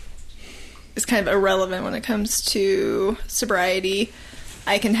is kind of irrelevant when it comes to sobriety.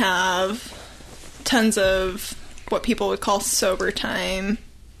 I can have tons of what people would call sober time,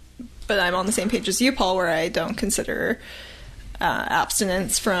 but I'm on the same page as you, Paul, where I don't consider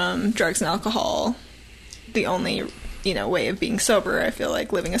abstinence from drugs and alcohol the only way of being sober. I feel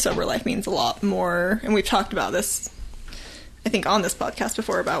like living a sober life means a lot more, and we've talked about this, I think, on this podcast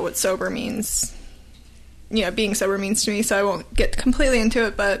before, about what sober means, being sober means to me, so I won't get completely into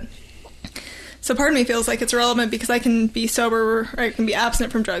it, but so part of me feels like it's relevant because I can be sober, or I can be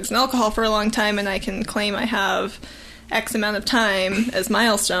abstinent from drugs and alcohol for a long time, and I can claim I have X amount of time as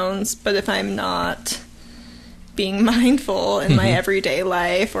milestones, but if I'm not being mindful in my everyday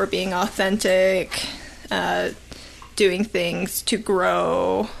life, or being authentic, doing things to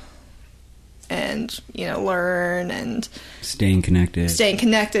grow and, you know, learn and staying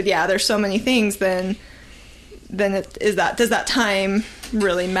connected. Yeah, there's so many things. Then does that time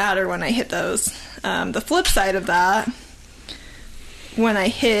really matter when I hit those? The flip side of that, when I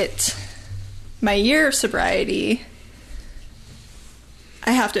hit my year of sobriety,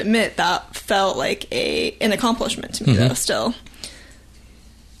 I have to admit that felt like an accomplishment to me, though, still.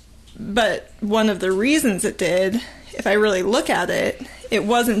 But one of the reasons it did, if I really look at it, it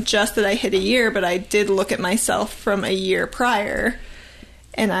wasn't just that I hit a year, but I did look at myself from a year prior,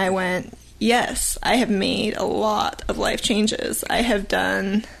 and I went, yes, I have made a lot of life changes. I have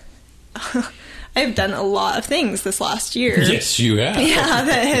done a lot of things this last year. Yes, you have. Yeah,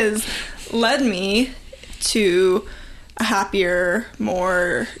 that has led me to a happier,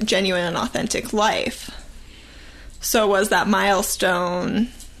 more genuine and authentic life. So was that milestone,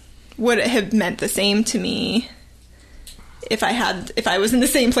 would it have meant the same to me if I was in the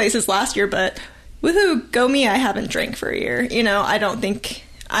same place as last year, but woohoo, go me, I haven't drank for a year. You know, I don't think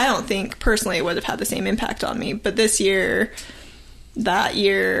personally it would have had the same impact on me. But this year, that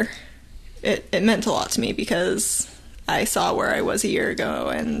year, it meant a lot to me because I saw where I was a year ago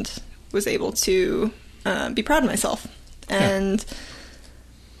and was able to be proud of myself. And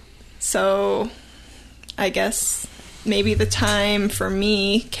so I guess maybe the time for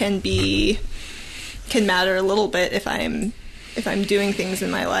me can matter a little bit if I'm doing things in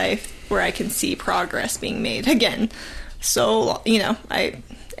my life where I can see progress being made. Again, so, you know,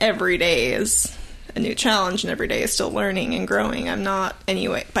 every day is a new challenge and every day is still learning and growing. I'm not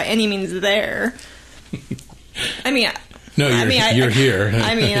by any means there. I mean, no, you're here.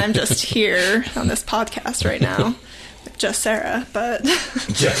 I mean, I'm just here on this podcast right now. Just Sara, but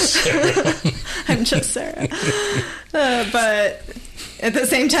just Sara. I'm just Sara. But at the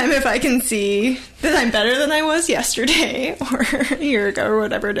same time, if I can see that I'm better than I was yesterday or a year ago or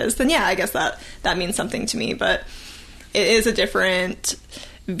whatever it is, then yeah, I guess that means something to me. But it is a different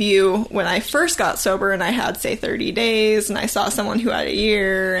view when I first got sober and I had, say, 30 days and I saw someone who had a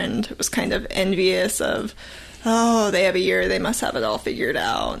year and was kind of envious of, oh, they have a year, they must have it all figured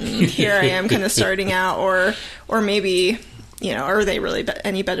out, and here I am kind of starting out, or maybe, you know, are they really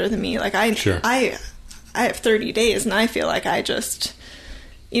any better than me? Like I have 30 days and I feel like I just,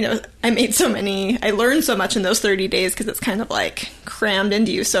 you know, I learned so much in those 30 days because it's kind of like crammed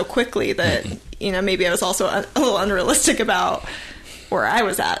into you so quickly that, you know, maybe I was also a little unrealistic about where I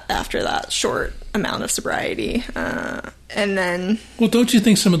was at after that short amount of sobriety. And then... Well, don't you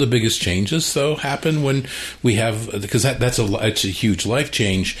think some of the biggest changes, though, happen when we have... Because it's a huge life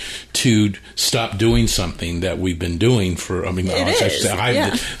change to stop doing something that we've been doing for... I mean, when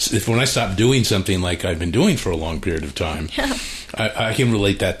I stop doing something like I've been doing for a long period of time... Yeah. I can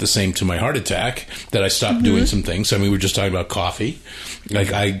relate that the same to my heart attack, that I stopped doing some things. I mean, we were just talking about coffee.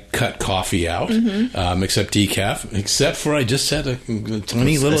 Like, I cut coffee out, except decaf, except for I just had a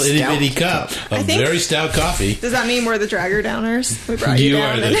tiny little itty-bitty cup of very stout coffee. Does that mean we're the dragger downers? We brought you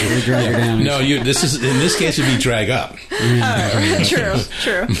down. You are the dragger downers. No, in this case, it would be drag up. True.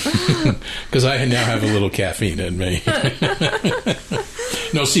 Because I now have a little caffeine in me.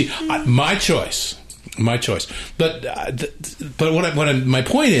 No, see, my choice. But my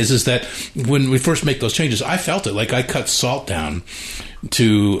point is that when we first make those changes, I felt it. Like I cut salt down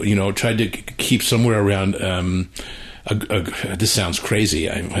to, you know, tried to keep somewhere around, this sounds crazy.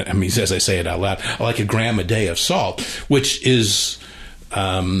 I mean, as I say it out loud, like a gram a day of salt, which is,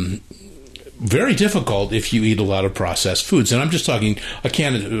 very difficult if you eat a lot of processed foods. And I'm just talking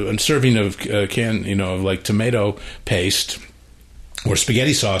a serving of like tomato paste or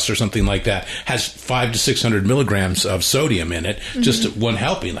spaghetti sauce or something like that has 500 to 600 milligrams of sodium in it, just one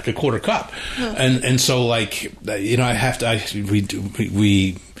helping, like a quarter cup. Oh. And so, like, you know,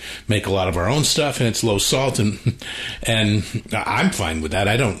 we make a lot of our own stuff, and it's low salt, and I'm fine with that.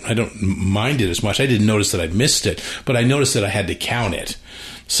 I don't mind it as much. I didn't notice that I missed it, but I noticed that I had to count it.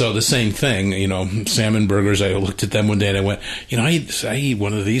 So the same thing, you know, salmon burgers, I looked at them one day and I went, you know, I eat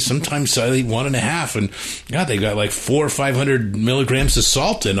one of these. Sometimes I eat 1.5, and God, they got like 400 or 500 milligrams of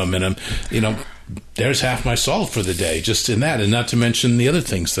salt in them. And you know, there's half my salt for the day just in that, and not to mention the other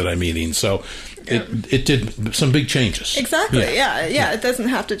things that I'm eating. So it did some big changes. Exactly. Yeah. It doesn't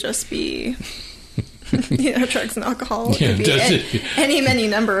have to just be... you know, drugs and alcohol. It could be many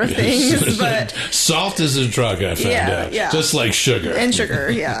number of things, but salt is a drug, I found out. Yeah. Just like sugar. And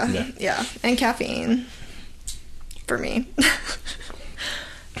sugar, yeah. And caffeine for me.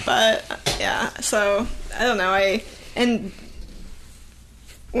 But yeah, so I don't know. And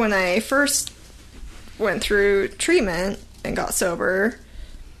when I first went through treatment and got sober,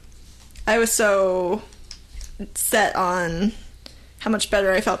 I was so set on how much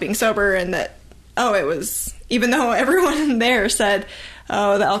better I felt being sober, and that it was, even though everyone there said,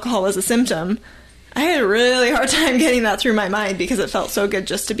 oh, the alcohol was a symptom, I had a really hard time getting that through my mind because it felt so good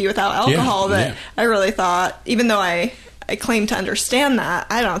just to be without alcohol that I really thought, even though I claimed to understand that,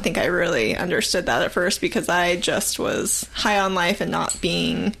 I don't think I really understood that at first because I just was high on life and not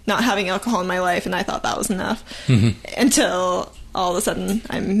having alcohol in my life, and I thought that was enough until all of a sudden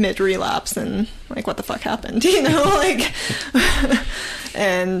I'm mid-relapse and like, what the fuck happened? You know, like,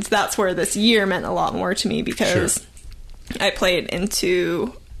 and that's where this year meant a lot more to me because I played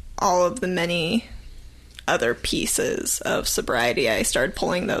into all of the many other pieces of sobriety. I started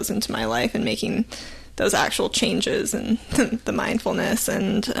pulling those into my life and making those actual changes and the mindfulness,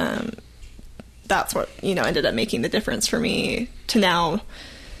 and that's what, you know, ended up making the difference for me to now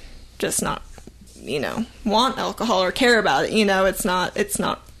just not, you know, want alcohol or care about it. You know, it's not a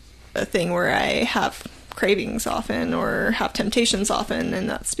thing where I have cravings often or have temptations often, and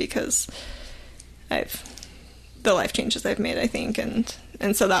that's because the life changes I've made, I think, and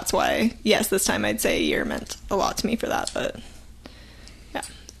so that's why, yes, this time I'd say a year meant a lot to me for that, but yeah,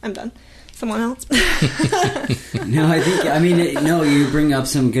 I'm done. Someone else? No, you bring up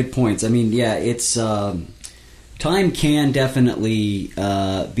some good points. I mean, yeah, it's time can definitely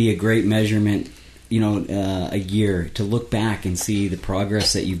be a great measurement, you know, a year to look back and see the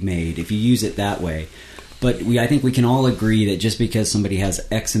progress that you've made if you use it that way. But I think we can all agree that just because somebody has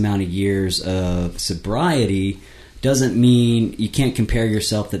X amount of years of sobriety doesn't mean you can't compare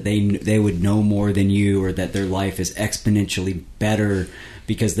yourself that they would know more than you, or that their life is exponentially better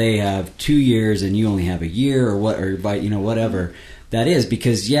because they have 2 years and you only have a year, or what, or you know, whatever that is.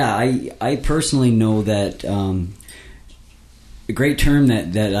 Because I personally know that a great term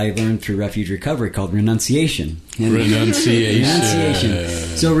that I learned through refuge recovery called renunciation. Renunciation.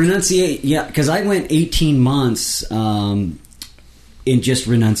 So renunciate, yeah, because I went 18 months in just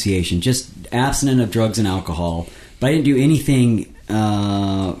renunciation, just abstinent of drugs and alcohol. But I didn't do anything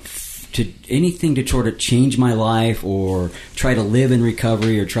to sort of change my life or try to live in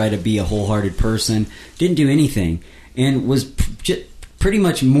recovery or try to be a wholehearted person. Didn't do anything, and was pretty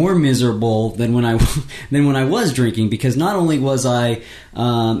much more miserable than when I was drinking, because not only was I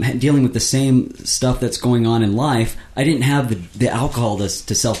dealing with the same stuff that's going on in life, I didn't have the alcohol to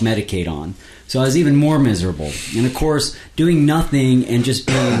self-medicate on. So I was even more miserable. And of course, doing nothing and just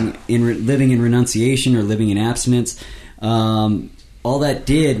being living in renunciation or living in abstinence, all that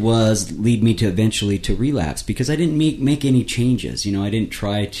did was lead me to eventually to relapse, because I didn't make any changes. You know, I didn't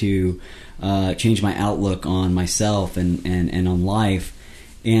try to change my outlook on myself and on life.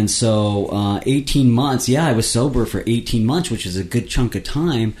 And so 18 months, I was sober for 18 months, which is a good chunk of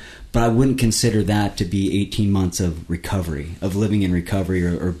time, but I wouldn't consider that to be 18 months of recovery, of living in recovery,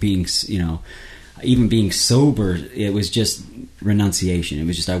 or being, you know, even being sober. It was just renunciation. It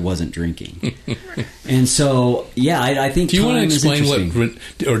was just I wasn't drinking. And so, I think. Do you want to explain what,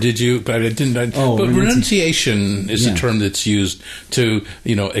 or did you? But I didn't. But renunciation is a term that's used to,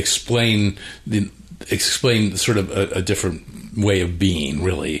 you know, explain sort of a different way of being,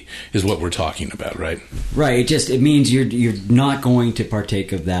 really, is what we're talking about, right? Right. It means you're not going to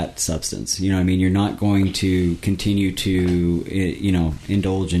partake of that substance. You know what I mean? You're not going to continue to, you know,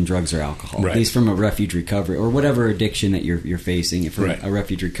 indulge in drugs or alcohol. Right. At least from a refuge recovery or whatever addiction that you're facing. From a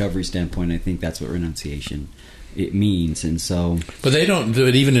refuge recovery standpoint, I think that's what renunciation it means. And so, but they don't do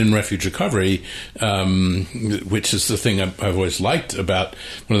it even in refuge recovery, which is the thing I've always liked about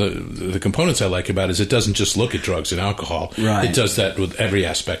one of the components I like about it is it doesn't just look at drugs and alcohol. Right. It does that with every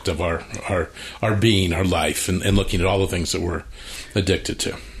aspect of our being, our life, and looking at all the things that we're addicted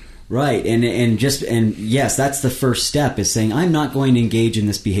to. Right. And yes, that's the first step, is saying I'm not going to engage in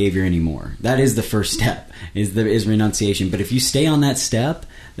this behavior anymore. That is the first step, is renunciation. But if you stay on that step,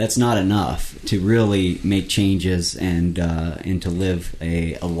 that's not enough to really make changes and to live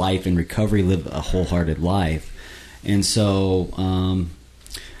a life in recovery, live a wholehearted life. And so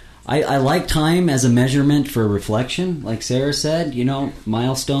I like time as a measurement for reflection, like Sara said, you know,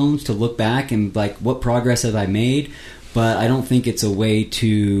 milestones to look back and like, what progress have I made? But I don't think it's a way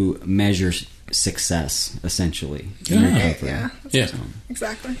to measure success, essentially. Yeah.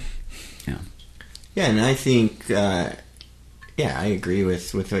 Exactly. Yeah, and I think... I agree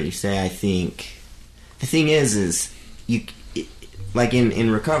with what you say. I think the thing is you, like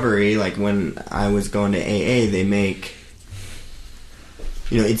in recovery, like when I was going to AA, they make,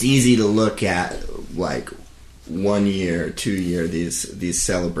 you know, it's easy to look at like 1 year, 2 year, these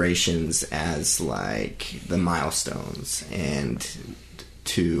celebrations as like the milestones, and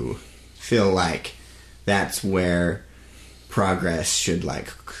to feel like that's where progress should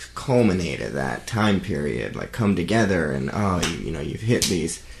like culminate at that time period, like come together and you know, you've hit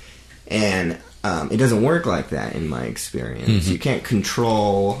these And it doesn't work like that in my experience. You can't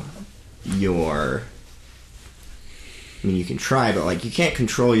control your... I mean, you can try, but, like, you can't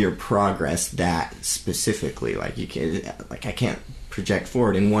control your progress that specifically. Like, you can, like, I can't project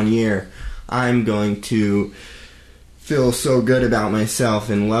forward. In 1 year, I'm going to feel so good about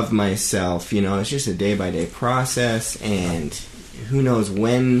myself and love myself. You know, it's just a day-by-day process, and who knows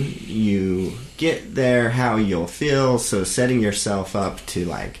when you get there, how you'll feel. So setting yourself up to,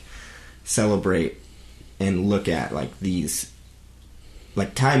 like, celebrate and look at, like, these...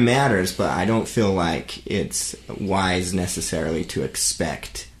 Like, time matters, but I don't feel like it's wise necessarily to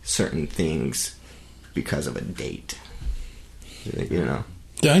expect certain things because of a date. You know?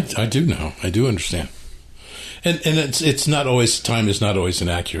 I do know. I do understand. And it's not always... Time is not always an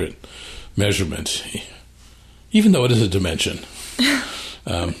accurate measurement, even though it is a dimension.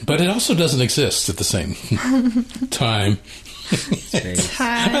 But it also doesn't exist at the same time.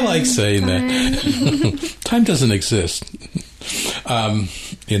 I like saying that. Time doesn't exist.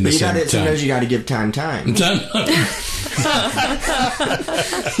 In the same time. Sometimes you got to give time.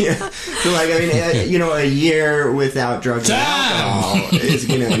 Yeah. So, like, I mean, you know, a year without drugs and alcohol is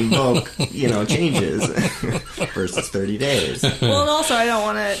going to invoke, you know, changes versus 30 days. Well, and also I don't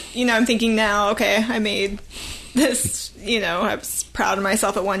want to, you know, I'm thinking now, okay, I made this, you know, I was proud of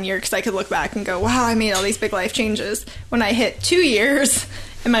myself at 1 year because I could look back and go, wow, I made all these big life changes. When I hit 2 years,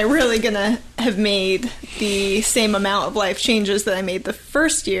 am I really going to have made the same amount of life changes that I made the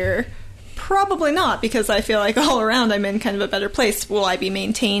first year? Probably not, because I feel like all around I'm in kind of a better place. Will I be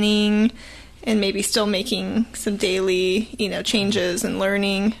maintaining and maybe still making some daily, you know, changes and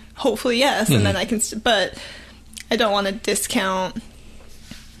learning? Hopefully, yes. And then I can, but I don't want to discount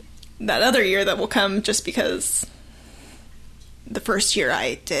that other year that will come just because the first year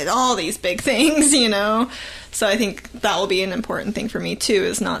I did all these big things, you know? So I think that will be an important thing for me, too,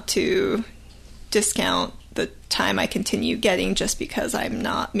 is not to discount the time I continue getting just because I'm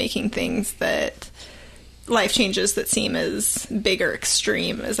not making things that... life changes that seem as big or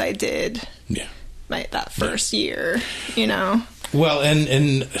extreme as I did that first year, you know? Well,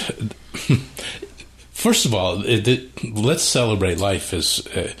 and first of all, let's celebrate life as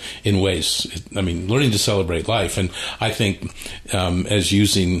in ways. I mean, learning to celebrate life, and I think as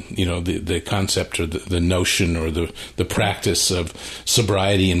using, you know, the concept or the notion or the practice of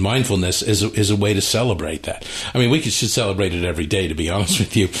sobriety and mindfulness is a way to celebrate that. I mean, we should celebrate it every day, to be honest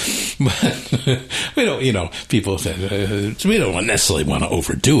with you, but we don't. You know, people say we don't necessarily want to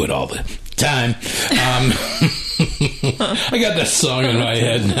overdo it all the time. I got that song in my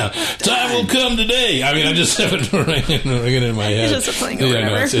head now. Time will come today. I mean, I just have it ringing in my head. It's just playing over and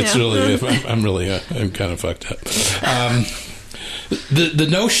over. It's really, I'm kind of fucked up. The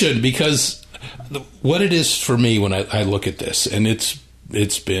notion, because what it is for me when I look at this, and it's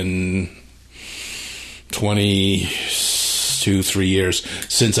been 3 years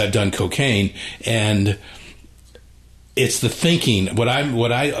since I've done cocaine, and it's the thinking. What I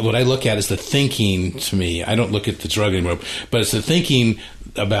look at is the thinking. To me, I don't look at the drug anymore, but it's the thinking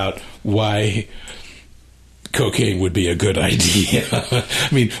about why cocaine would be a good idea. I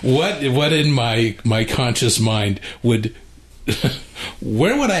mean, what in my conscious mind would.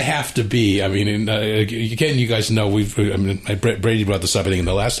 Where would I have to be? I mean, again, you guys know Brady brought this up, I think, in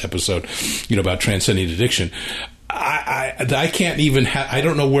the last episode, you know, about transcending addiction. I can't even I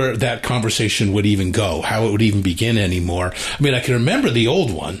don't know where that conversation would even go, how it would even begin anymore. I mean, I can remember the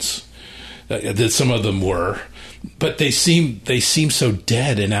old ones, that some of them were, but they seem so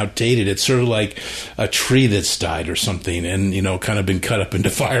dead and outdated. It's sort of like a tree that's died or something, and, you know, kind of been cut up into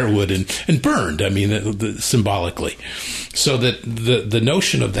firewood and burned. I mean, symbolically, so that the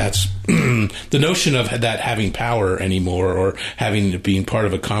notion of that's the notion of that having power anymore, or being part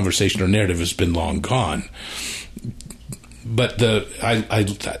of a conversation or narrative, has been long gone. But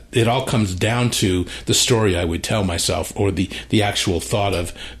it all comes down to the story I would tell myself, or the actual thought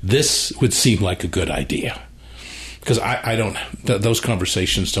of this would seem like a good idea, because I don't. Those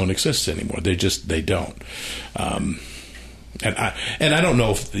conversations don't exist anymore. They don't. And I don't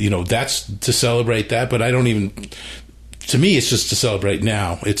know if, you know, that's to celebrate that, but I don't even. To me, it's just to celebrate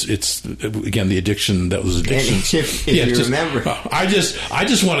now. It's again the addiction that was addiction. If you remember, I just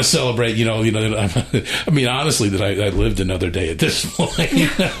want to celebrate. You know. I mean, honestly, that I lived another day at this point.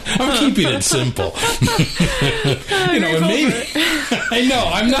 I'm keeping it simple. You know, and maybe I know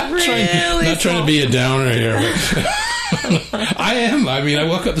I'm not trying to be a downer here. I am. I mean, I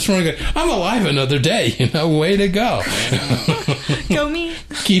woke up this morning and I'm alive another day. You know, way to go. Go me.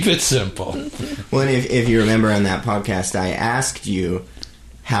 Keep it simple. Well, and if you remember on that podcast, I asked you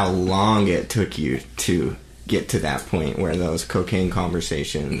how long it took you to get to that point where those cocaine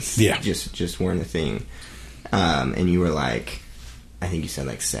conversations just weren't a thing. And you were like, I think you said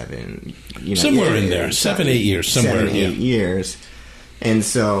like 7, somewhere in there, 7, 8 years, somewhere 7, 8 years. And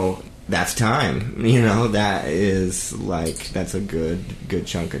so that's time, that is like, that's a good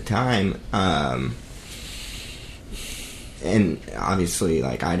chunk of time. And obviously,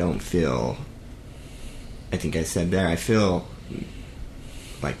 like, I think I said there, I feel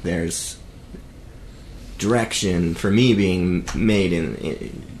like there's direction for me being made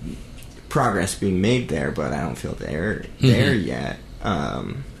in progress being made there, but I don't feel there yet.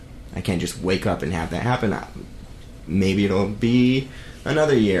 I can't just wake up and have that happen. Maybe it'll be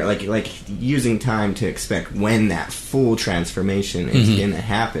another year, like using time to expect when that full transformation is going to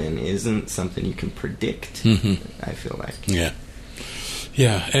happen isn't something you can predict. I feel like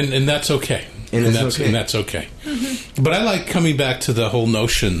and that's okay. And that's okay. But I like coming back to the whole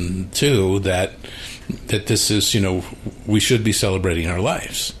notion too that this is, we should be celebrating our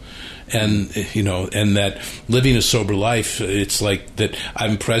lives. And, and that living a sober life, it's like that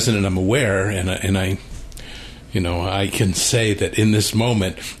I'm present and I'm aware, and I can say that in this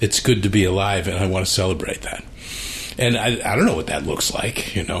moment, it's good to be alive, and I want to celebrate that. And I don't know what that looks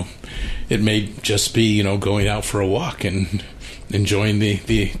like, It may just be, going out for a walk and enjoying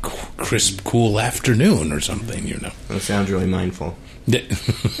the crisp, cool afternoon or something, That sounds really mindful.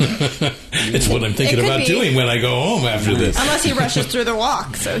 It's what I'm thinking about doing when I go home after this. Unless he rushes through the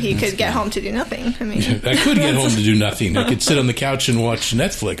walk, so he could get home to do nothing. I mean, I could get home to do nothing. I could sit on the couch and watch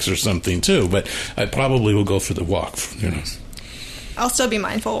Netflix or something too. But I probably will go for the walk. I'll still be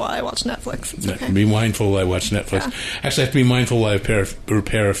mindful while I watch Netflix. It's okay. Be mindful while I watch Netflix. Yeah. Actually, I have to be mindful while I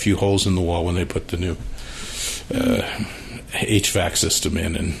repair a few holes in the wall when they put the new HVAC system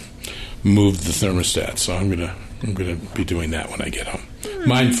in and move the thermostat. So I'm gonna be doing that when I get home.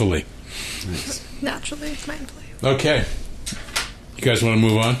 Mindfully. Nice. Naturally, mindfully. Okay. You guys want to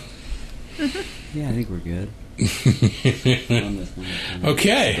move on? Yeah, I think we're good.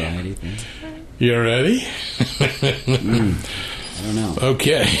 Okay. You ready? I don't know.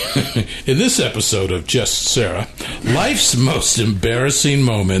 Okay. In this episode of Just Sara, life's most embarrassing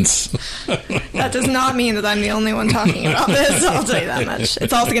moments. That does not mean that I'm the only one talking about this. I'll tell you that much.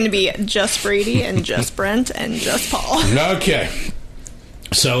 It's also going to be just Brady and just Brent and just Paul. Okay.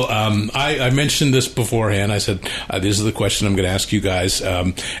 So I mentioned this beforehand. I said this is the question I'm going to ask you guys,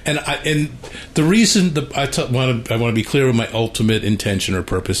 and the reason I want to be clear with my ultimate intention or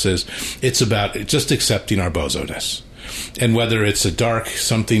purpose is it's about just accepting our bozo-ness. And whether it's a dark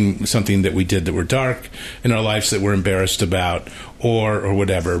something that we did that were dark in our lives that we're embarrassed about, or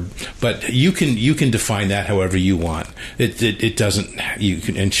whatever, but you can define that however you want. It doesn't. You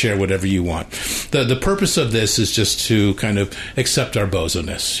can and share whatever you want. The purpose of this is just to kind of accept our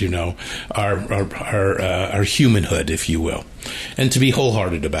bozo-ness, our humanhood, if you will, and to be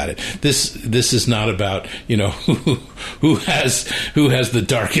wholehearted about it. This is not about who has the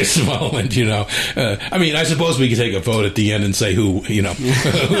darkest moment. I mean, I suppose we could take a vote at the end and say who who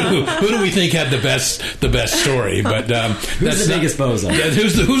do we think had the best story, but who's the biggest bozo?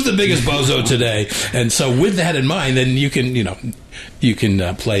 Who's the biggest bozo today? And so, with that in mind, then you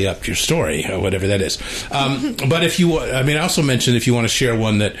can play up your story or whatever that is. But if you, I also mentioned if you want to share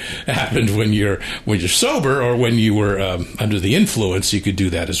one that happened when you're sober or when you were under the influence, you could do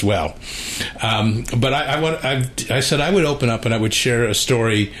that as well. But I said I would open up and I would share a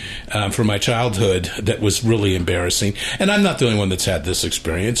story from my childhood that was really embarrassing. And I'm not the only one that's had this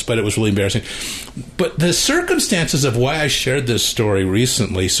experience, but it was really embarrassing. But the circumstances of why I shared this story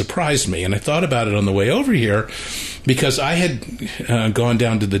recently surprised me, and I thought about it on the way over here because I had gone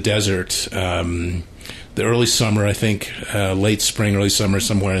down to the desert the early summer, I think, late spring, early summer,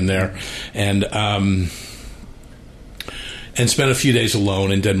 somewhere in there, and spent a few days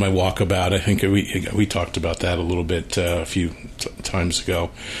alone and did my walkabout. I think we talked about that a little bit a few times ago.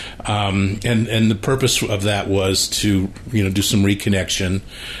 And the purpose of that was to do some reconnection,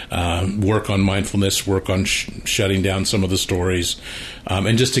 work on mindfulness, work on shutting down some of the stories,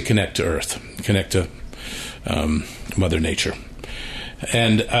 and just to connect to Earth, connect to Mother Nature.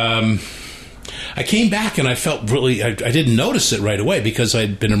 And I came back and I felt really, I didn't notice it right away because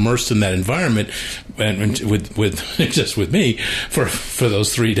I'd been immersed in that environment and with just with me for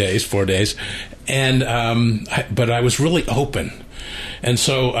those 4 days. And, but I was really open. And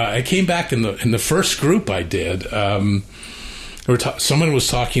so I came back in the first group I did, someone was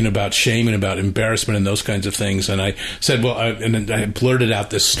talking about shame and about embarrassment and those kinds of things, and I said, well, and I blurted out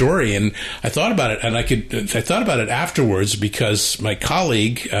this story, and I thought about it, and I thought about it afterwards because my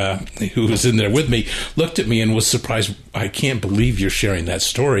colleague who was in there with me looked at me and was surprised. I can't believe you're sharing that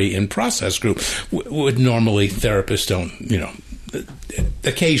story in process group. Would normally therapists don't,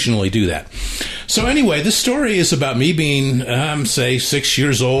 occasionally do that. So anyway, this story is about me being, say, 6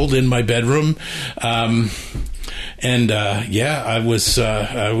 years old in my bedroom. I was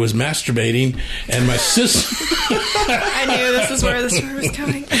masturbating, and my sister. I knew this is where the story was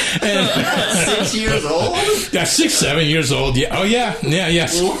going. 6 years old? Yeah, 6, 7 years old. Yeah. Oh, yeah. Yeah.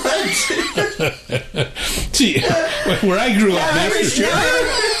 Yes. What? See, where I grew up,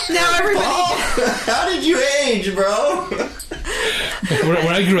 Now everybody. Oh, how did you age, bro?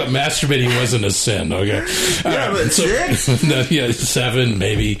 Where I grew up, masturbating wasn't a sin. Okay. But 6? No, 7,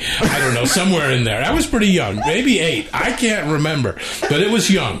 maybe. I don't know, somewhere in there. I was pretty young, maybe 8. I can't remember, but it was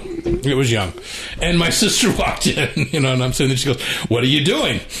young. It was young. And my sister walked in, and I'm sitting there. She goes, "What are you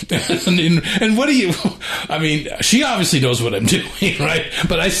doing?" and what are you? I mean, she obviously knows what I'm doing, right?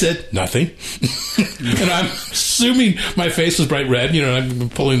 But I said nothing, and I'm assuming my face was bright red. I'm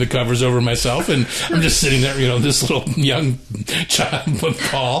pulling the covers over myself, and I'm just sitting there, this little young child with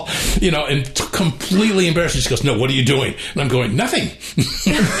Paul, and completely embarrassed. She goes, "No, what are you doing?" And I'm going, "Nothing."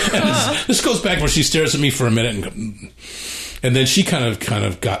 And this goes back where she stares at me for a minute and then she kind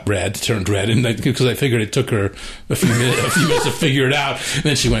of got red, turned red, and because I figured it took her a few minutes to figure it out. And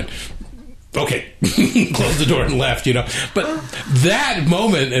then she went, "Okay," closed the door and left. But that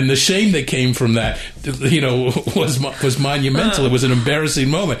moment and the shame that came from that, was monumental. It was an embarrassing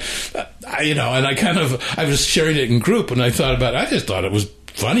moment. And I was sharing it in group, and I thought about it. I just thought it was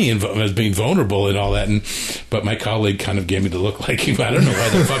funny and as being vulnerable and all that, but my colleague kind of gave me the look like, I don't know why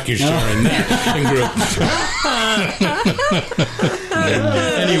the fuck you're sharing that in group.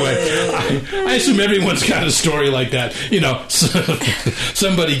 Anyway, I assume everyone's got a story like that,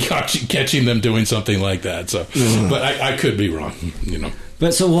 somebody catching them doing something like that. So, but I could be wrong,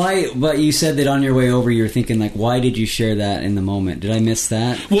 But so why? But you said that on your way over, you were thinking like, why did you share that in the moment? Did I miss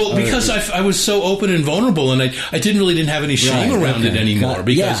that? Well, because I was so open and vulnerable, and I didn't have any shame around it ananymore.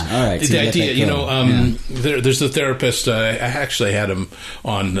 Because the idea, there's the therapist. I actually had him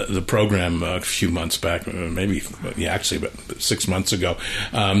on the program a few months back, about 6 months ago.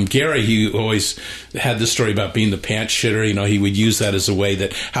 Gary, he always had this story about being the pants shitter. He would use that as a way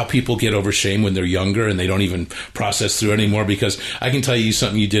that how people get over shame when they're younger and they don't even process through it anymore. Because I can tell you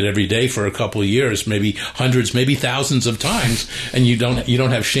something you did every day for a couple of years, maybe hundreds, maybe thousands of times, and you don't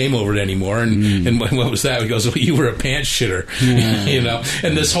have shame over it anymore. And what was that? He goes, "Well, you were a pants shitter,"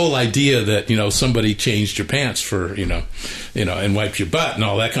 And this whole idea that somebody changed your pants for and wiped your butt and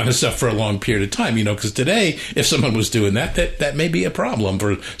all that kind of stuff for a long period of time. Because today, if someone was doing that may be a problem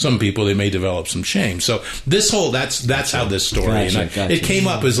for some people. They may develop some shame. So this whole that's how this story it came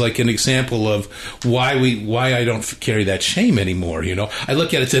up as like an example of why I don't carry that shame anymore. I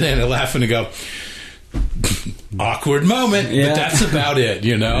look at it today and I laugh and I go, awkward moment, but that's about it,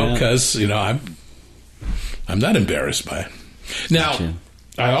 because I'm not embarrassed by it. Now,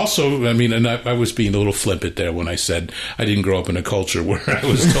 I also, I was being a little flippant there when I said I didn't grow up in a culture where I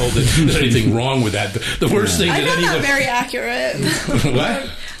was told that there's anything wrong with that. The worst thing that anyone... I find that very accurate.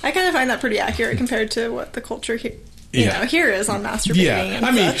 What? I kind of find that pretty accurate compared to what the culture here is on masturbating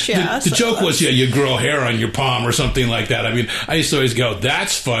and such. The joke was, you grow hair on your palm or something like that. I used to always go,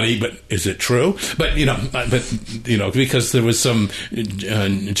 that's funny, but is it true? But, because there was some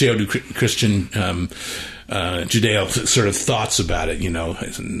Judeo-Christian Judeo sort of thoughts about it,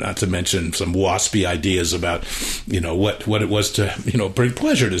 not to mention some waspy ideas about, what it was to, bring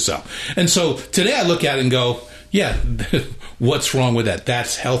pleasure to self. And so today I look at it and go, yeah, what's wrong with that?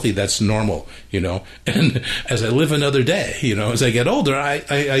 That's healthy. That's normal, And as I live another day, as I get older,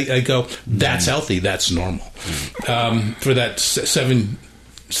 I go, that's healthy. That's normal. For that 6, 7,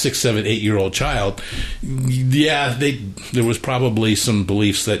 8-year-old child, there was probably some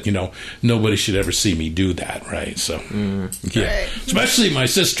beliefs that, nobody should ever see me do that, right? So, right. Especially my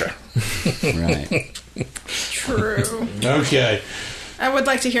sister. Right. True. Okay. I would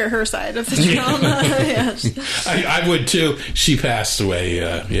like to hear her side of the drama. Yes. I would too. She passed away.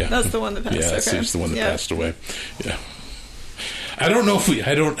 That's the one that passed. Yeah, okay. she's the one that passed away. Yeah. I don't know if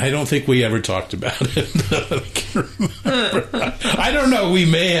I don't think we ever talked about it. I can't remember. I don't know. We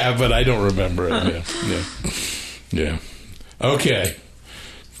may have, but I don't remember it. Yeah. Okay.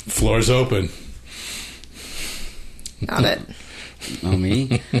 Floor's open. Got it. Oh,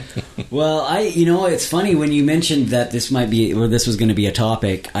 me? Well, it's funny when you mentioned that this was going to be a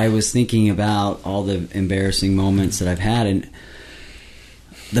topic. I was thinking about all the embarrassing moments that I've had, and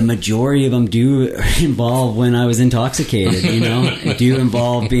the majority of them do involve when I was intoxicated, do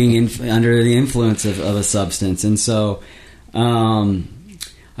involve being under the influence of a substance. And so I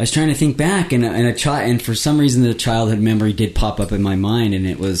was trying to think back, and for some reason the childhood memory did pop up in my mind, and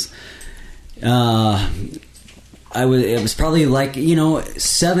it was it was probably like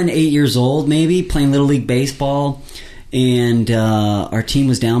 7, 8 years old, maybe, playing Little League baseball, and our team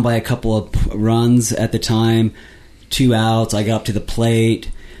was down by a couple of runs at the time, 2 outs. I got up to the plate,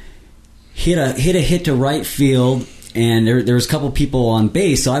 hit a hit to right field, and there was a couple people on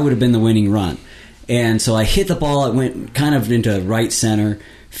base, so I would have been the winning run. And so I hit the ball. It went kind of into right center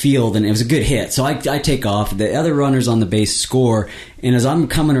field, and it was a good hit. So I take off. The other runners on the base score, and as I'm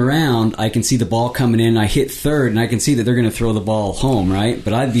coming around, I can see the ball coming in. I hit third, and I can see that they're going to throw the ball home, right?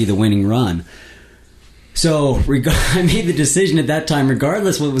 But I'd be the winning run. So I made the decision at that time,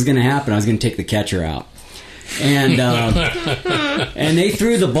 regardless what was going to happen, I was going to take the catcher out. And and they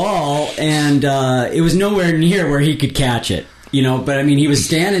threw the ball, and it was nowhere near where he could catch it. But I mean, he was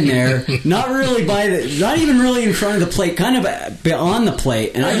standing there, not even really in front of the plate, kind of beyond the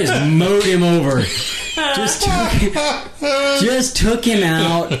plate, and I just mowed him over. Just took him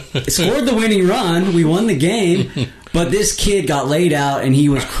out, scored the winning run. We won the game, but this kid got laid out, and he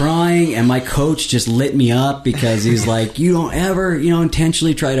was crying, and my coach just lit me up because he's like, "You don't ever,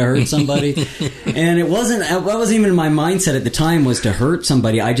 intentionally try to hurt somebody." And that wasn't even my mindset at the time, was to hurt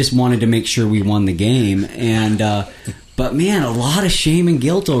somebody. I just wanted to make sure we won the game, and. But man, a lot of shame and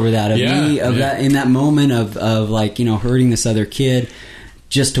guilt over that that in that moment of like, hurting this other kid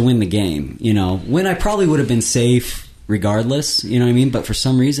just to win the game, when I probably would have been safe regardless, you know what I mean? But for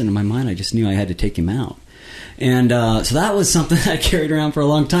some reason in my mind, I just knew I had to take him out. And so that was something that I carried around for a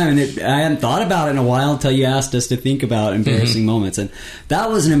long time, and I hadn't thought about it in a while until you asked us to think about embarrassing moments. And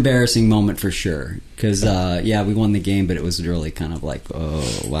that was an embarrassing moment for sure, because we won the game, but it was really kind of like,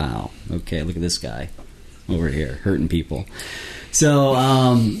 oh wow, okay, look at this guy over here hurting people. So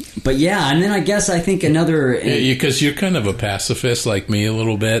but yeah, and then I think another, because you're kind of a pacifist like me a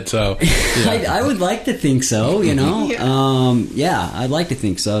little bit, so yeah. I would like to think so, yeah. I'd like to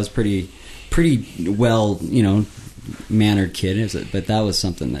think so. I was pretty well mannered kid, but that was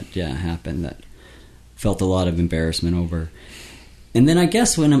something that happened that felt a lot of embarrassment over. And then I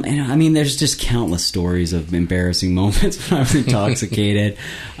guess there's just countless stories of embarrassing moments when I was intoxicated.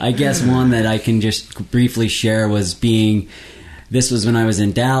 I guess one that I can just briefly share this was when I was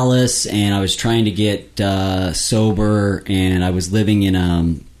in Dallas, and I was trying to get sober, and I was living in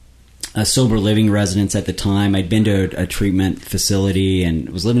a sober living residence at the time. I'd been to a treatment facility and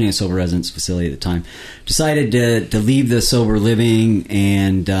was living in a sober residence facility at the time. Decided to leave the sober living,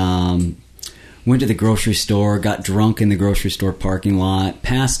 and went to the grocery store, got drunk in the grocery store parking lot,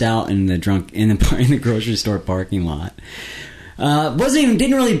 passed out in the grocery store parking lot.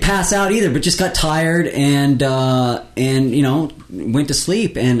 Didn't really pass out either, but just got tired and went to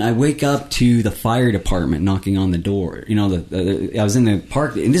sleep. And I wake up to the fire department knocking on the door. I was in the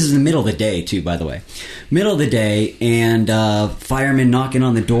park, and this is in the middle of the day too, by the way, middle of the day, and firemen knocking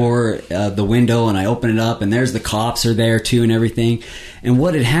on the door, the window, and I open it up, and there's the cops are there too and everything. And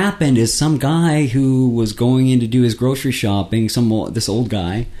what had happened is some guy who was going in to do his grocery shopping, this old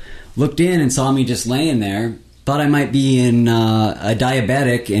guy, looked in and saw me just laying there. Thought I might be a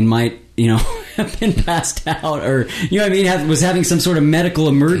diabetic and might, have been passed out, or was having some sort of medical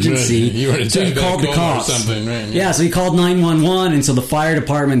emergency. Right. So he called the cops. Or something, right? Yeah, so he called 911, and so the fire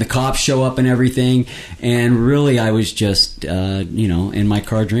department, the cops show up and everything. And really, I was just, in my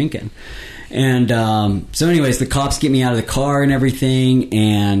car drinking. And so anyways, the cops get me out of the car and everything,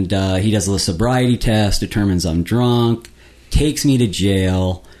 and he does a sobriety test, determines I'm drunk, takes me to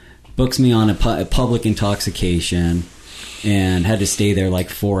jail, books me on a public intoxication, and had to stay there like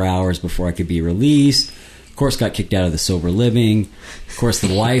 4 hours before I could be released. Of course, got kicked out of the sober living. Of course, my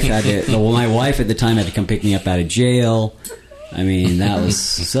wife at the time had to come pick me up out of jail. I mean,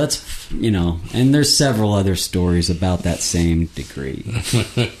 that's and there's several other stories about that same degree.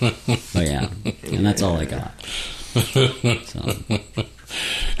 But yeah, and that's all I got. So.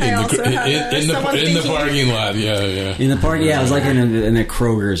 I also had in the parking lot, yeah. In the park, yeah, it was like in the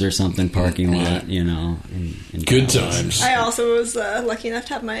Kroger's or something parking lot, in good Dallas. times. I also was lucky enough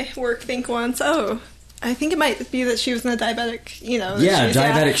to have my work think once, I think it might be that she was in a diabetic,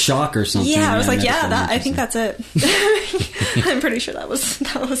 diabetic shock or something. Yeah, I was like, I think that's it. I'm pretty sure that was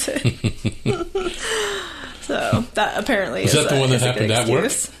it. So that apparently is that the one that happened at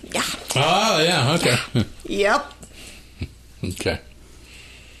work? Yeah. Oh, yeah. Okay. Yep. Okay.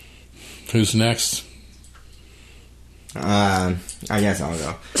 Who's next? I guess I'll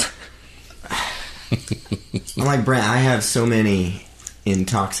go. I'm like Brent. I have so many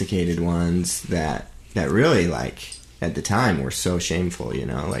intoxicated ones that really, like, at the time were so shameful, you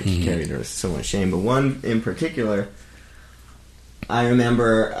know, like, carried us so much shame. But one in particular, I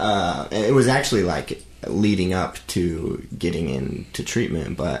remember, it was actually, like, leading up to getting into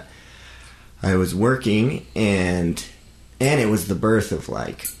treatment, but I was working, and it was the birth of,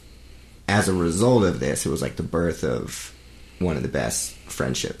 like, as a result of this, it was, like, the birth of one of the best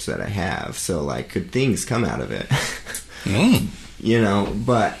friendships that I have. So, like, could things come out of it? You know,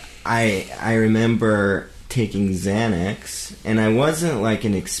 but I remember taking Xanax, and I wasn't, like,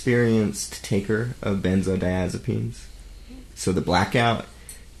 an experienced taker of benzodiazepines. So the blackout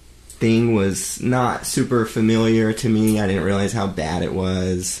thing was not super familiar to me. I didn't realize how bad it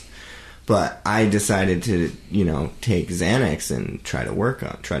was. But I decided to, you know, take Xanax and try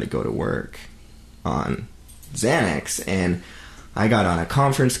to go to work on Xanax. And I got on a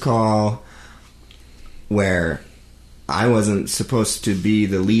conference call where I wasn't supposed to be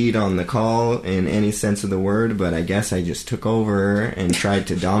the lead on the call in any sense of the word, but I guess I just took over and tried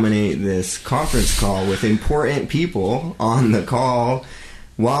to dominate this conference call with important people on the call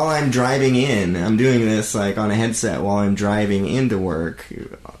while I'm driving in. I'm doing this, like, on a headset while I'm driving into work.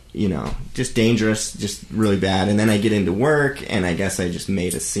 You know, just dangerous, just really bad. And then I get into work, and I guess I just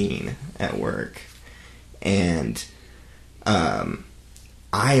made a scene at work. And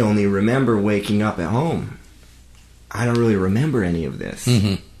I only remember waking up at home. I don't really remember any of this.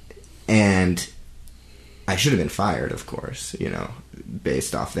 And I should have been fired, of course, you know,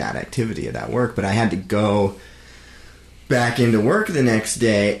 based off that activity at that work. But I had to go back into work the next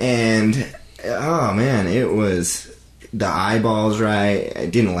day, and, oh, man, it was the eyeballs right.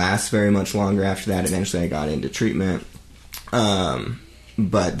 It didn't last very much longer after that. Eventually I got into treatment.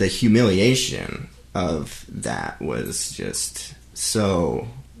 But the humiliation of that was just so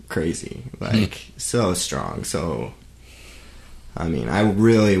crazy. Like, so strong. So, I mean, I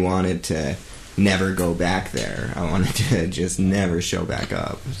really wanted to never go back there. I wanted to just never show back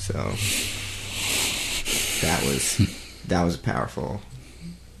up. So, that was a powerful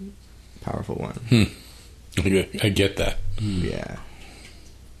one. I get that. Yeah.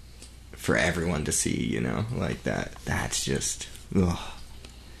 For everyone to see, you know, like that's just, ugh.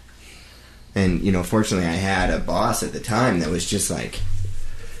 And, you know, fortunately I had a boss at the time that was just like,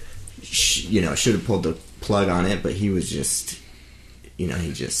 you know, should have pulled the plug on it, but he was just, you know,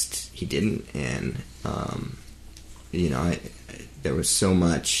 he didn't. And, you know, there was so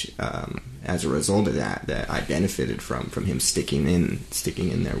much, as a result of that I benefited from him sticking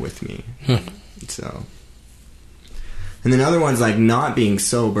in there with me. So. And then other ones, like, not being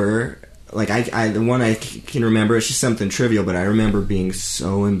sober, like, the one I can remember, it's just something trivial, but I remember being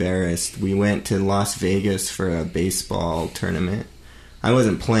so embarrassed. We went to Las Vegas for a baseball tournament. I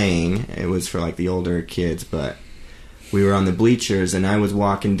wasn't playing, it was for, like, the older kids, but we were on the bleachers, and I was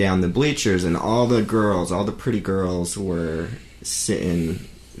walking down the bleachers, and all the pretty girls were sitting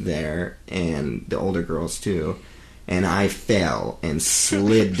there, and the older girls, too. And I fell and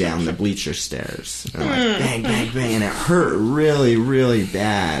slid down the bleacher stairs. And I'm like, bang, bang, bang. And it hurt really, really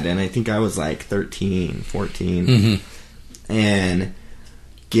bad. And I think I was like 13, 14. And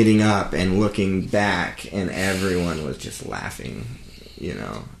getting up and looking back, and everyone was just laughing, you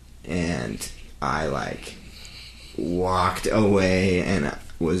know. And I, like, walked away and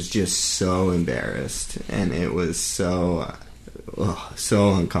was just so embarrassed. And it was so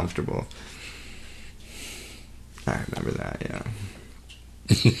uncomfortable. I remember that, yeah.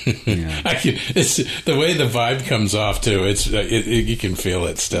 It's the way the vibe comes off too. It's you can feel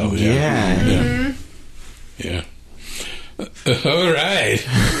it still. Yeah. Yeah. All right.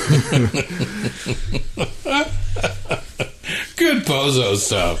 Good Bozo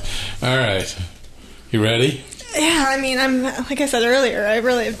stuff. All right, you ready? Yeah, I mean, I'm like I said earlier, I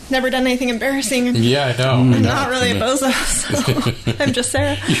really have never done anything embarrassing. Yeah, I know. I'm not really a bozo, so I'm just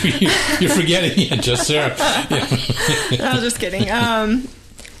Sarah. You're forgetting, just Sarah. Yeah. No, I was just kidding.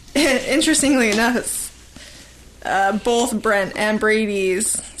 Interestingly enough, it's both Brent and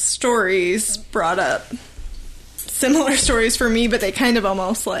Brady's stories brought up similar stories for me, but they kind of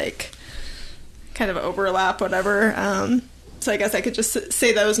almost like kind of overlap, whatever. So I guess I could just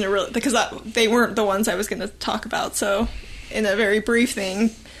say those in a real, because they weren't the ones I was going to talk about. So in a very brief thing,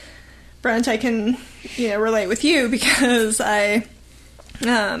 Brent, I can, you know, relate with you because I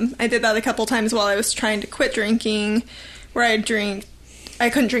did that a couple times while I was trying to quit drinking, where I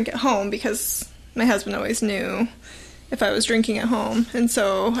couldn't drink at home because my husband always knew if I was drinking at home. And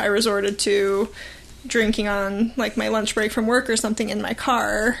so I resorted to drinking on like my lunch break from work or something in my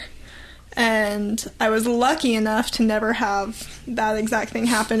car. And I was lucky enough to never have that exact thing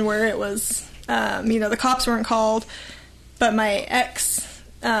happen where it was, you know, the cops weren't called. but my ex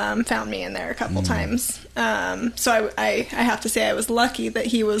found me in there a couple times. So I have to say I was lucky that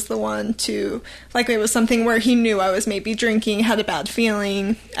he was the one to, like, it was something where he knew I was maybe drinking, had a bad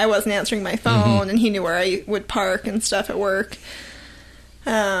feeling, I wasn't answering my phone, and he knew where I would park and stuff at work.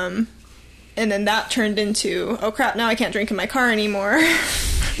 And then that turned into, oh crap, now I can't drink in my car anymore.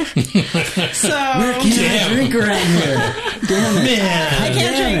 So where can I drink around here? Damn it. Man, I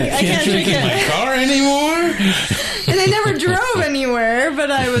can't drink in my car anymore. And I never drove anywhere, but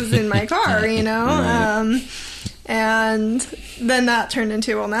I was in my car, you know. Right. And then that turned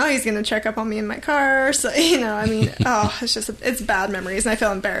into, well, now he's going to check up on me in my car. So, you know, I mean, it's bad memories, and I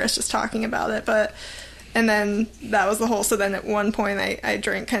feel embarrassed just talking about it. But, and then that was the whole, so then at one point I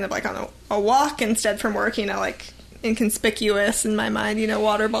drank kind of like on a walk instead from work, you know, like inconspicuous in my mind, you know,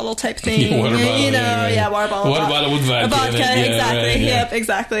 water bottle type thing. Water bottle, you know, yeah, right. water bottle. Water bottle with vodka. Vodka, Yeah, exactly. right, yeah. Yep,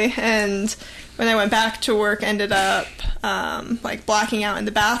 exactly. And when I went back to work, ended up like blacking out in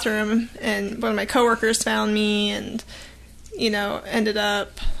the bathroom, and one of my coworkers found me, and you know, ended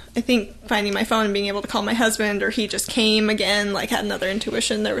up, I think, finding my phone and being able to call my husband, or he just came again, like had another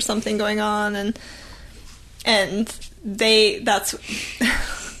intuition there was something going on, and that's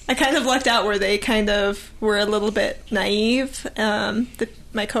I kind of lucked out where they kind of were a little bit naive,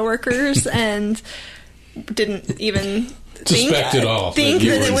 my coworkers, and didn't even think that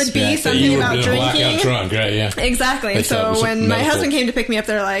it would be something about drinking. Blackout drunk, right? Yeah, exactly. And so when my husband came to pick me up,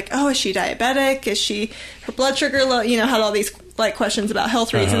 they're like, "Oh, is she diabetic? Is she her blood sugar low?" You know, had all these like questions about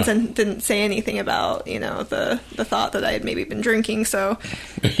health reasons, and didn't say anything about, you know, the thought that I had maybe been drinking. So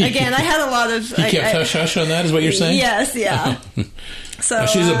again, I had a lot of. You kept hush hush on that, is what you're saying? Yes, yeah. So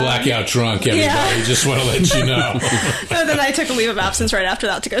she's a blackout drunk, everybody. Yeah. Just want to let you know. And then I took a leave of absence right after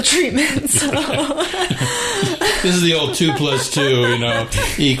that to go treatment. So this is the old 2 + 2, you know,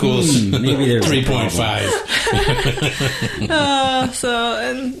 equals maybe 3.5. So,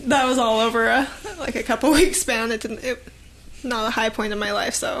 and that was all over like a couple weeks span. It not a high point in my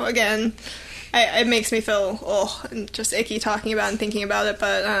life. So again, it makes me feel just icky talking about it and thinking about it.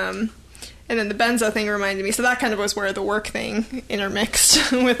 But and then the benzo thing reminded me. So that kind of was where the work thing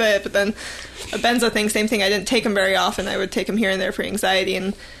intermixed with it. But then a benzo thing, same thing. I didn't take them very often. I would take them here and there for anxiety.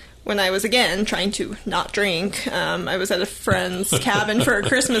 And when I was, again, trying to not drink, I was at a friend's cabin for a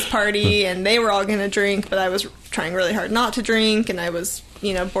Christmas party, and they were all going to drink, but I was trying really hard not to drink, and I was,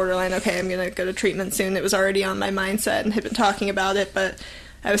 you know, borderline, okay, I'm going to go to treatment soon. It was already on my mindset and had been talking about it, but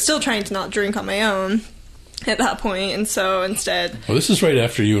I was still trying to not drink on my own at that point, and so instead... Well, this is right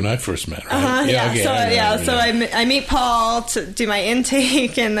after you and I first met, right? So I meet Paul to do my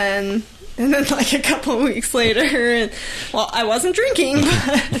intake, and then like a couple of weeks later, and, well, I wasn't drinking,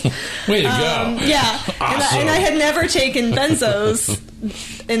 but... Way to go. Yeah. Awesome. And I had never taken benzos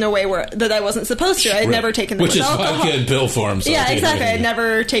in a way that I wasn't supposed to. I had never taken them with alcohol. Which is vodka in pill form. So yeah, exactly. I had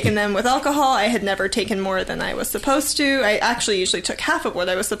never taken them with alcohol. I had never taken more than I was supposed to. I actually usually took half of what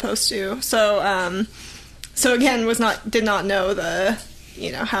I was supposed to. So again, did not know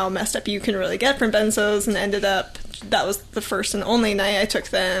how messed up you can really get from benzos, and ended up, that was the first and only night I took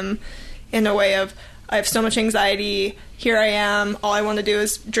them in a way of, I have so much anxiety, here I am, all I want to do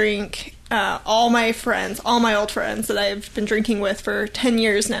is drink. All my old friends that I've been drinking with for 10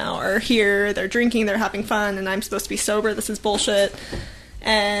 years now are here, they're drinking, they're having fun, and I'm supposed to be sober, this is bullshit.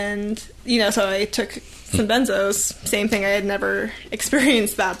 And, so I took some benzos, same thing, I had never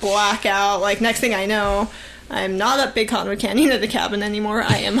experienced that blackout, like next thing I know, I'm not at Big Cottonwood Canyon at the cabin anymore,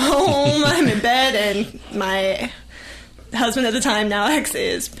 I am home, I'm in bed, and my husband at the time, now ex,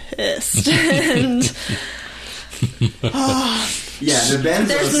 is pissed. And the benzo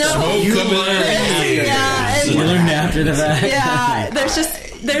there's no you learned after the fact. Yeah,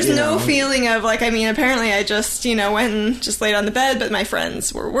 there's no feeling of like, apparently I just went and just laid on the bed, but my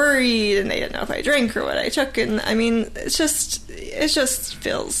friends were worried and they didn't know if I drank or what I took, and it just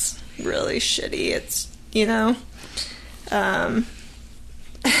feels really shitty. It's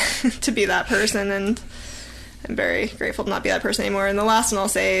to be that person, and I'm very grateful to not be that person anymore. And the last one I'll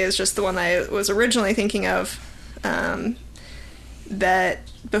say is just the one I was originally thinking of, that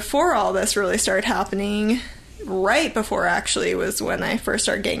before all this really started happening, right before actually, was when I first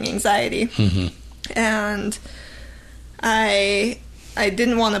started getting anxiety. Mm-hmm. And I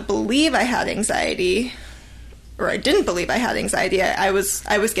didn't want to believe I had anxiety, or I didn't believe I had anxiety. I was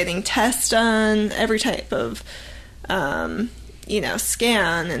getting tests done, every type of, scan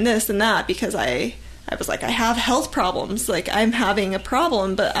and this and that, because I was like, I have health problems. Like, I'm having a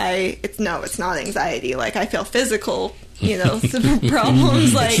problem, but it's not anxiety. Like, I feel physical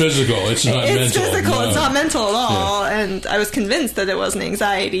problems. Like it's physical. It's not mental. It's physical. No. It's not mental at all. Yeah. And I was convinced that it wasn't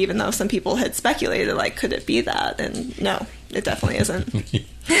anxiety, even though some people had speculated, like, could it be that? And no, it definitely isn't.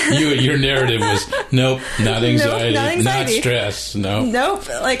 Your narrative was, nope, not anxiety, not anxiety. Not stress, no. Nope.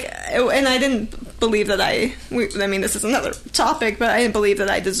 Like, and I didn't believe that I mean, this is another topic, but I didn't believe that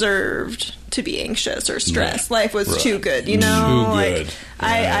I deserved to be anxious or stressed. Right. Life was too good, you know? Too good. Like,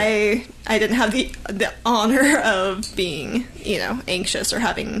 right. I didn't have the honor of being, anxious or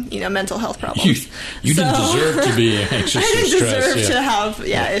having, mental health problems. You didn't deserve to be anxious or stressed. I didn't deserve to have,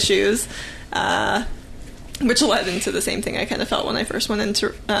 issues. Which led into the same thing I kind of felt when I first went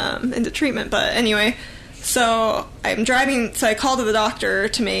into treatment. But anyway, so I'm driving. So I called to the doctor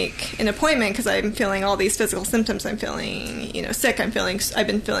to make an appointment because I'm feeling all these physical symptoms. I'm feeling, sick. I've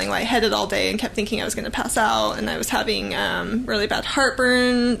been feeling lightheaded all day and kept thinking I was going to pass out. And I was having really bad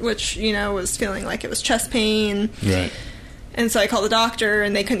heartburn, which was feeling like it was chest pain. Right. And so I called the doctor,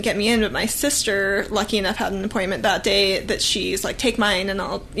 and they couldn't get me in. But my sister, lucky enough, had an appointment that day that she's like, take mine, and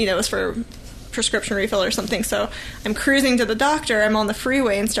I'll, it was for prescription refill or something. So I'm cruising to the doctor. I'm on the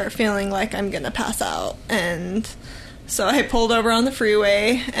freeway and start feeling like I'm gonna pass out. And so I pulled over on the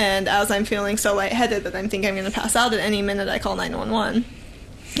freeway, and as I'm feeling so lightheaded that I'm thinking I'm gonna pass out at any minute, I call 911.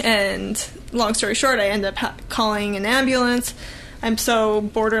 And long story short, I end up calling an ambulance. I'm so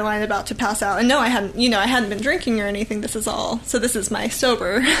borderline about to pass out, and no, I hadn't been drinking or anything. This is my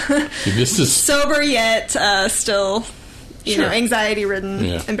sober, sober yet still, anxiety-ridden,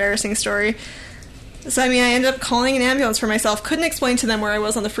 embarrassing story. So, I ended up calling an ambulance for myself. Couldn't explain to them where I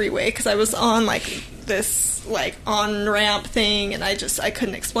was on the freeway because I was on, this, on-ramp thing, and I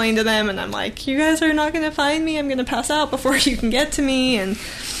couldn't explain to them. And I'm like, you guys are not going to find me. I'm going to pass out before you can get to me. And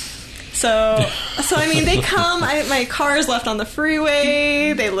so they come. My car is left on the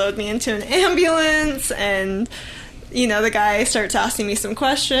freeway. They load me into an ambulance, and the guy starts asking me some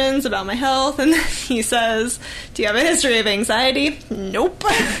questions about my health, and then he says, do you have a history of anxiety? Nope.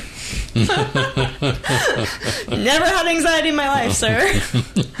 Never had anxiety in my life, sir.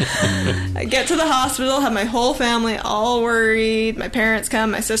 I get to the hospital, have my whole family all worried. My parents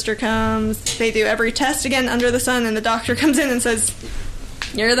come, my sister comes. They do every test again under the sun, and the doctor comes in and says,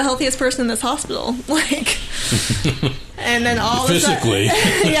 you're the healthiest person in this hospital. And then all physically. of a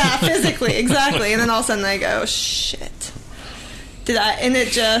sudden... yeah, physically, exactly. And then all of a sudden I go, shit. And it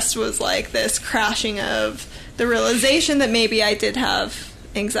just was like this crashing of the realization that maybe I did have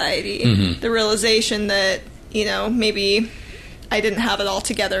anxiety. Mm-hmm. The realization that, maybe I didn't have it all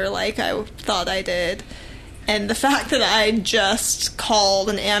together like I thought I did. And the fact that I just called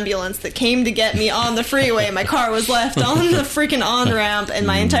an ambulance that came to get me on the freeway, my car was left on the freaking on-ramp, and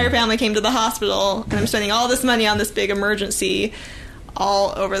my entire family came to the hospital, and I'm spending all this money on this big emergency,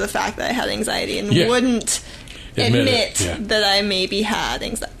 all over the fact that I had anxiety and wouldn't admit that I maybe had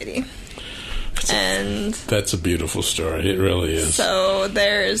anxiety. That's a beautiful story. It really is. So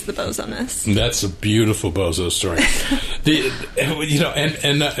there's the Bozo-ness. That's a beautiful Bozo story.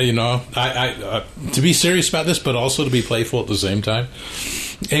 I to be serious about this, but also to be playful at the same time.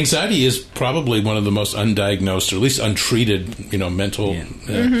 Anxiety is probably one of the most undiagnosed, or at least untreated, mental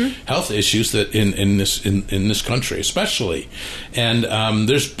health issues that in this country, especially. And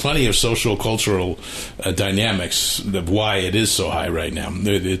there's plenty of social cultural dynamics of why it is so high right now.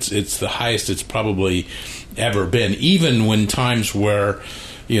 It's the highest it's probably ever been, even when times where,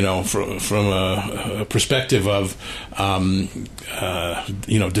 from a perspective of,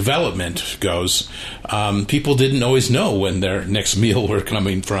 development goes, people didn't always know when their next meal were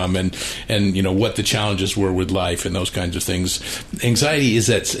coming from, and what the challenges were with life and those kinds of things. Anxiety is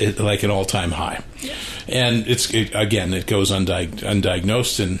at like an all-time high. Yeah. And it goes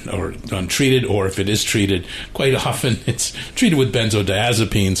undiagnosed or untreated, or if it is treated, quite often it's treated with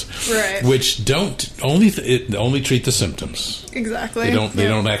benzodiazepines, right, which only treat the symptoms. Exactly. They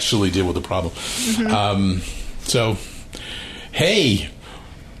don't actually deal with the problem. Mm-hmm. So, hey,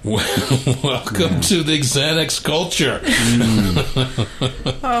 welcome to the Xanax culture.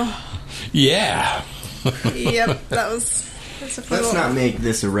 Yeah. Yep, that's Let's not make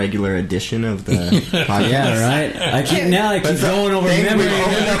this a regular edition of the podcast. Yeah, right? I keep going over memory.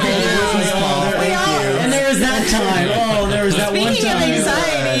 And there was that time. Oh, there was that one time. Speaking of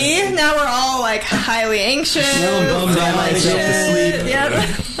anxiety, now we're all highly anxious. Now I'm bummed out myself to sleep. Yep.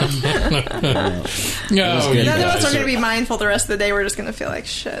 No, None of us are going to be mindful the rest of the day. We're just going to feel like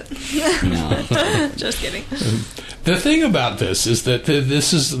shit. No. Just kidding. The thing about this is that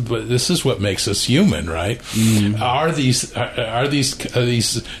this is what makes us human, right? Mm. Are these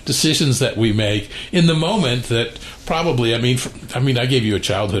decisions that we make in the moment that probably, I mean, I gave you a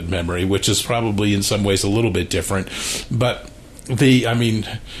childhood memory, which is probably in some ways a little bit different, but the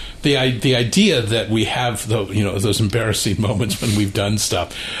idea that we have those embarrassing moments when we've done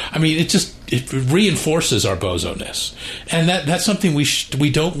stuff, I mean, it reinforces our bozo-ness, and that's something we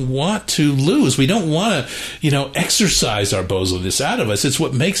don't want to lose. We don't want to exercise our bozo-ness out of us. It's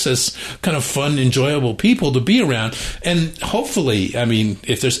what makes us kind of fun, enjoyable people to be around. And hopefully, I mean,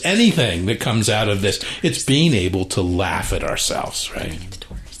 if there's anything that comes out of this, it's being able to laugh at ourselves, right?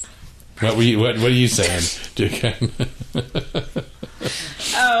 What are you saying, Duke?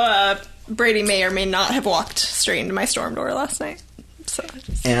 Brady may or may not have walked straight into my storm door last night. So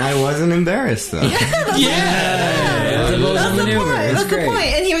and I wasn't embarrassed, though. That's the point. That's the point.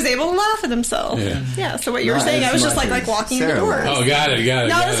 And he was able to laugh at himself. Yeah. So what you were saying, I was just like walking Sara the doors. Oh, got it.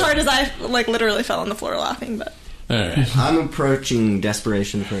 Not as hard as I literally fell on the floor laughing, but. All right. I'm approaching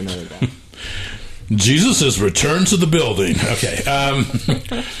desperation for another guy. Jesus has returned to the building. Okay.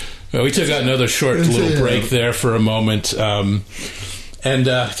 Well, we took another short little break there for a moment. And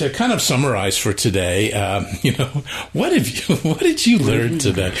to kind of summarize for today, what did you learn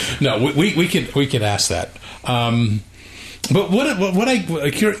today? No, we can ask that. But what I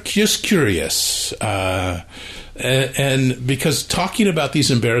just curious, and because talking about these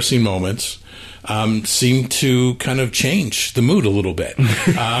embarrassing moments seem to kind of change the mood a little bit. We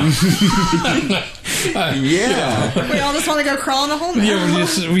all just want to go crawl in a hole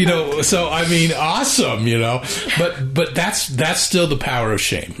now. So I mean, awesome, but that's still the power of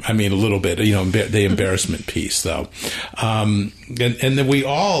shame. I mean, a little bit, the embarrassment piece, though, and then we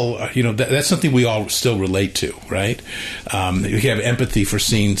all, that's something we all still relate to, right? We have empathy for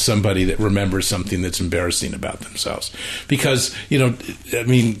seeing somebody that remembers something that's embarrassing about themselves, because I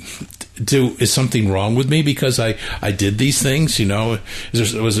mean. Is something wrong with me because I did these things?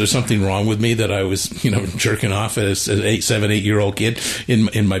 Was there something wrong with me that I was jerking off as an 8-year-old kid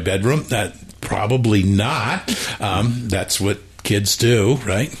in my bedroom? That probably not. That's what kids do,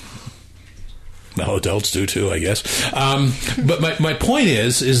 right? Well, adults do too, I guess. But my point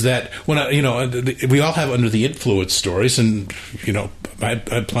is that when we all have under the influence stories, and I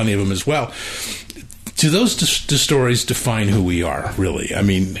had plenty of them as well. Do those stories define who we are, really? I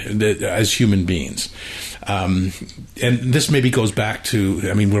mean, as human beings. And this maybe goes back to,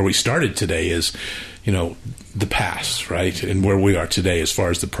 where we started today is, the past, right? And where we are today as far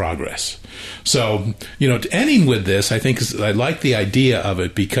as the progress. So, ending with this, I think I like the idea of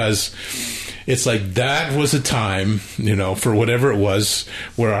it because it's like that was a time, for whatever it was,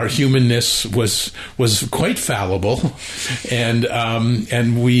 where our humanness was quite fallible, and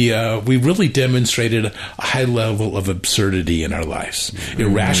we really demonstrated a high level of absurdity in our lives,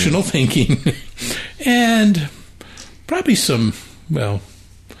 irrational thinking, and probably some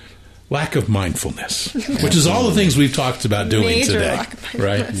lack of mindfulness, which is all the things we've talked about doing Major today, lack of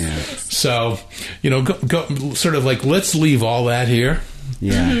right? Yeah. So, go sort of like let's leave all that here.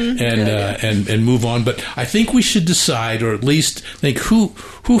 Yeah, and move on. But I think we should decide, or at least think who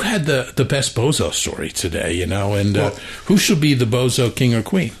had the best bozo story today, and who should be the bozo king or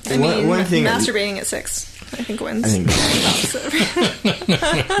queen. One thing, masturbating at 6, I think wins.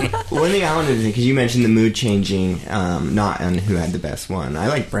 One thing I wanted to think, because you mentioned the mood changing, not on who had the best one. I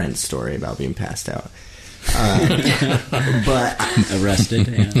like Brent's story about being passed out. But arrested.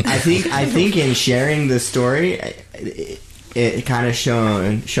 Yeah. I think in sharing the story, it kind of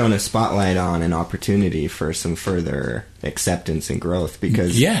shown a spotlight on an opportunity for some further acceptance and growth.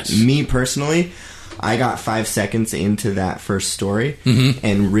 Because me personally, I got 5 seconds into that first story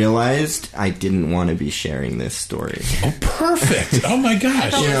and realized I didn't want to be sharing this story. Oh, perfect! Oh my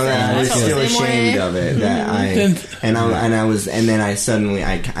gosh! I was still ashamed of it. That I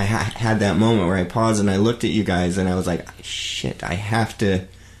had that moment where I paused and I looked at you guys and I was like, shit, I have to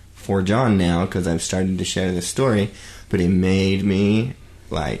forge on now because I've started to share this story. But it made me,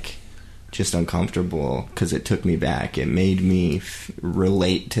 just uncomfortable because it took me back. It made me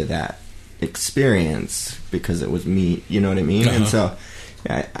relate to that experience because it was me, you know what I mean? And so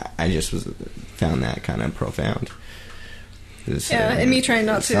I just found that kind of profound. And me trying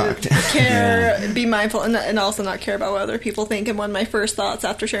not to care, be mindful, and also not care about what other people think. And one of my first thoughts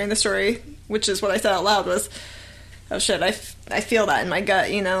after sharing the story, which is what I said out loud, was, oh shit, I feel that in my gut,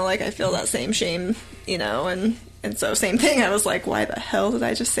 I feel that same shame, and so same thing, I was like, why the hell did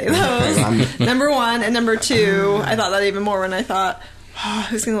I just say those? Number one. And number two, I thought that even more when I thought, oh,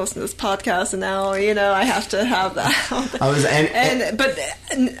 who's going to listen to this podcast? And now, I have to have that. But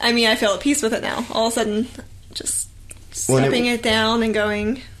I mean, I feel at peace with it now. All of a sudden, just stepping it down and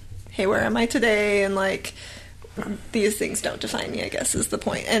going, hey, where am I today? And like, these things don't define me, I guess, is the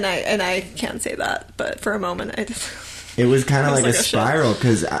point. And I can say that, but for a moment, it was kind of like a spiral,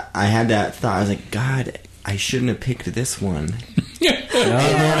 because I had that thought. I was like, God, I shouldn't have picked this one. And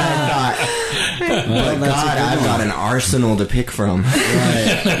then I thought, God, I've got an arsenal to pick from.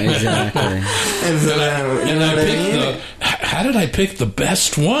 Right, exactly. And so how did I pick the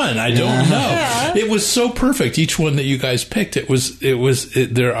best one? I don't know. Yeah. It was so perfect. Each one that you guys picked,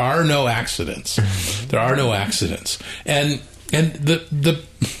 there are no accidents. There are no accidents. And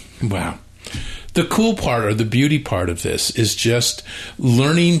wow. The cool part, or the beauty part of this, is just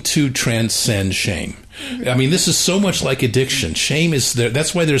learning to transcend shame. I mean, this is so much like addiction. Shame is there.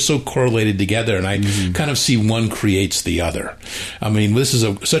 That's why they're so correlated together, and I kind of see one creates the other. I mean, this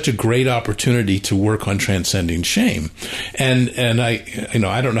is such a great opportunity to work on transcending shame. And I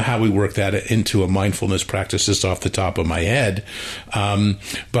don't know how we work that into a mindfulness practice just off the top of my head.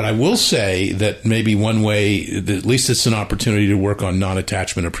 But I will say that maybe one way, at least it's an opportunity to work on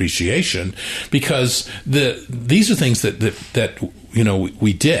non-attachment appreciation, because these are things that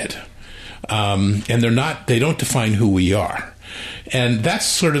we did. And they don't define who we are. And that's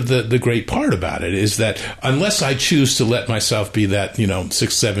sort of the great part about it, is that unless I choose to let myself be that,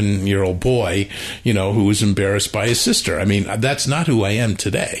 6-7-year-old boy, who was embarrassed by his sister. I mean, that's not who I am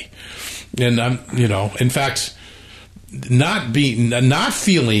today. And I'm, in fact, not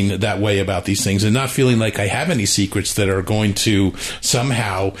feeling that way about these things, and not feeling like I have any secrets that are going to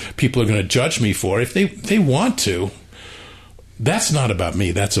somehow, people are going to judge me for. If they want to, that's not about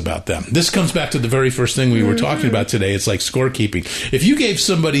me. That's about them. This comes back to the very first thing we were talking about today. It's like scorekeeping. If you gave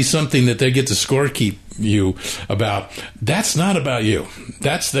somebody something that they get to scorekeep you about, that's not about you.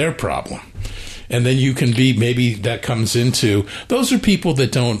 That's their problem. And then you can be, maybe that comes into, those are people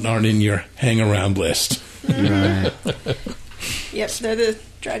that aren't in your hang around list. Right. Yep, they're the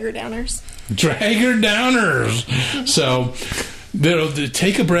dragger downers. Dragger downers. So,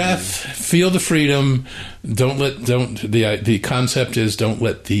 take a breath, feel the freedom. The concept is, don't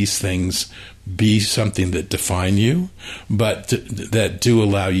let these things be something that define you, but that do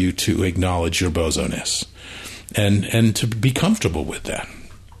allow you to acknowledge your bozo-ness and to be comfortable with that.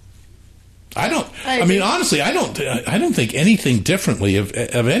 I mean, honestly, I don't think anything differently of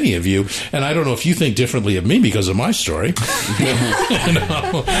any of you, and I don't know if you think differently of me because of my story. Not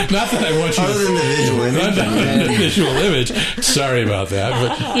that I want you other than the visual image. The visual image. Sorry about that,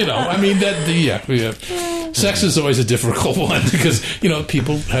 but I mean sex is always a difficult one because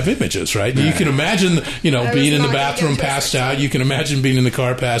people have images, right? You can imagine being in the bathroom passed out. You can imagine being in the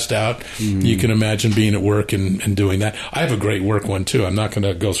car passed out. You can imagine being at work and doing that. I have a great work one too. I'm not going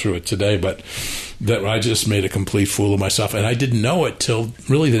to go through it today, but that I just made a complete fool of myself, and I didn't know it till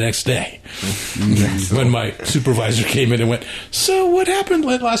really the next day when my supervisor came in and went, "So what happened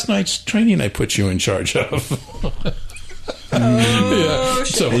at last night's training I put you in charge of?" Oh,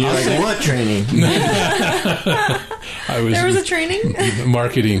 so you're like, what training? There was a training?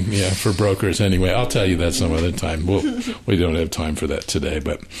 Marketing, for brokers. Anyway, I'll tell you that some other time. We don't have time for that today,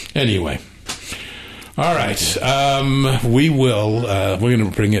 but anyway. All right. We're going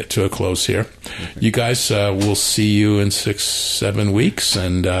to bring it to a close here. You guys, we'll see you in 6-7 weeks,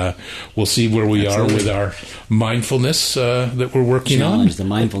 and we'll see where we are with our mindfulness that we're working on. The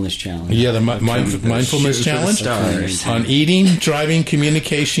mindfulness challenge. Yeah, the mindfulness challenge on eating, driving,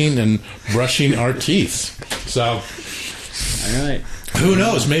 communication, and brushing our teeth. So, all right. Who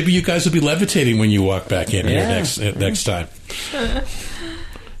knows? Maybe you guys will be levitating when you walk back in here next time.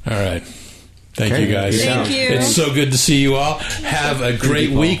 All right. Thank you, guys. Thank you. It's so good to see you all. Have a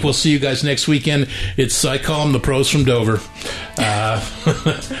great week. We'll see you guys next weekend. I call them the pros from Dover.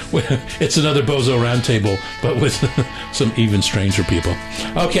 It's another Bozo Roundtable, but with some even stranger people.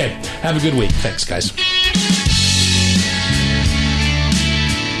 Okay. Have a good week. Thanks, guys.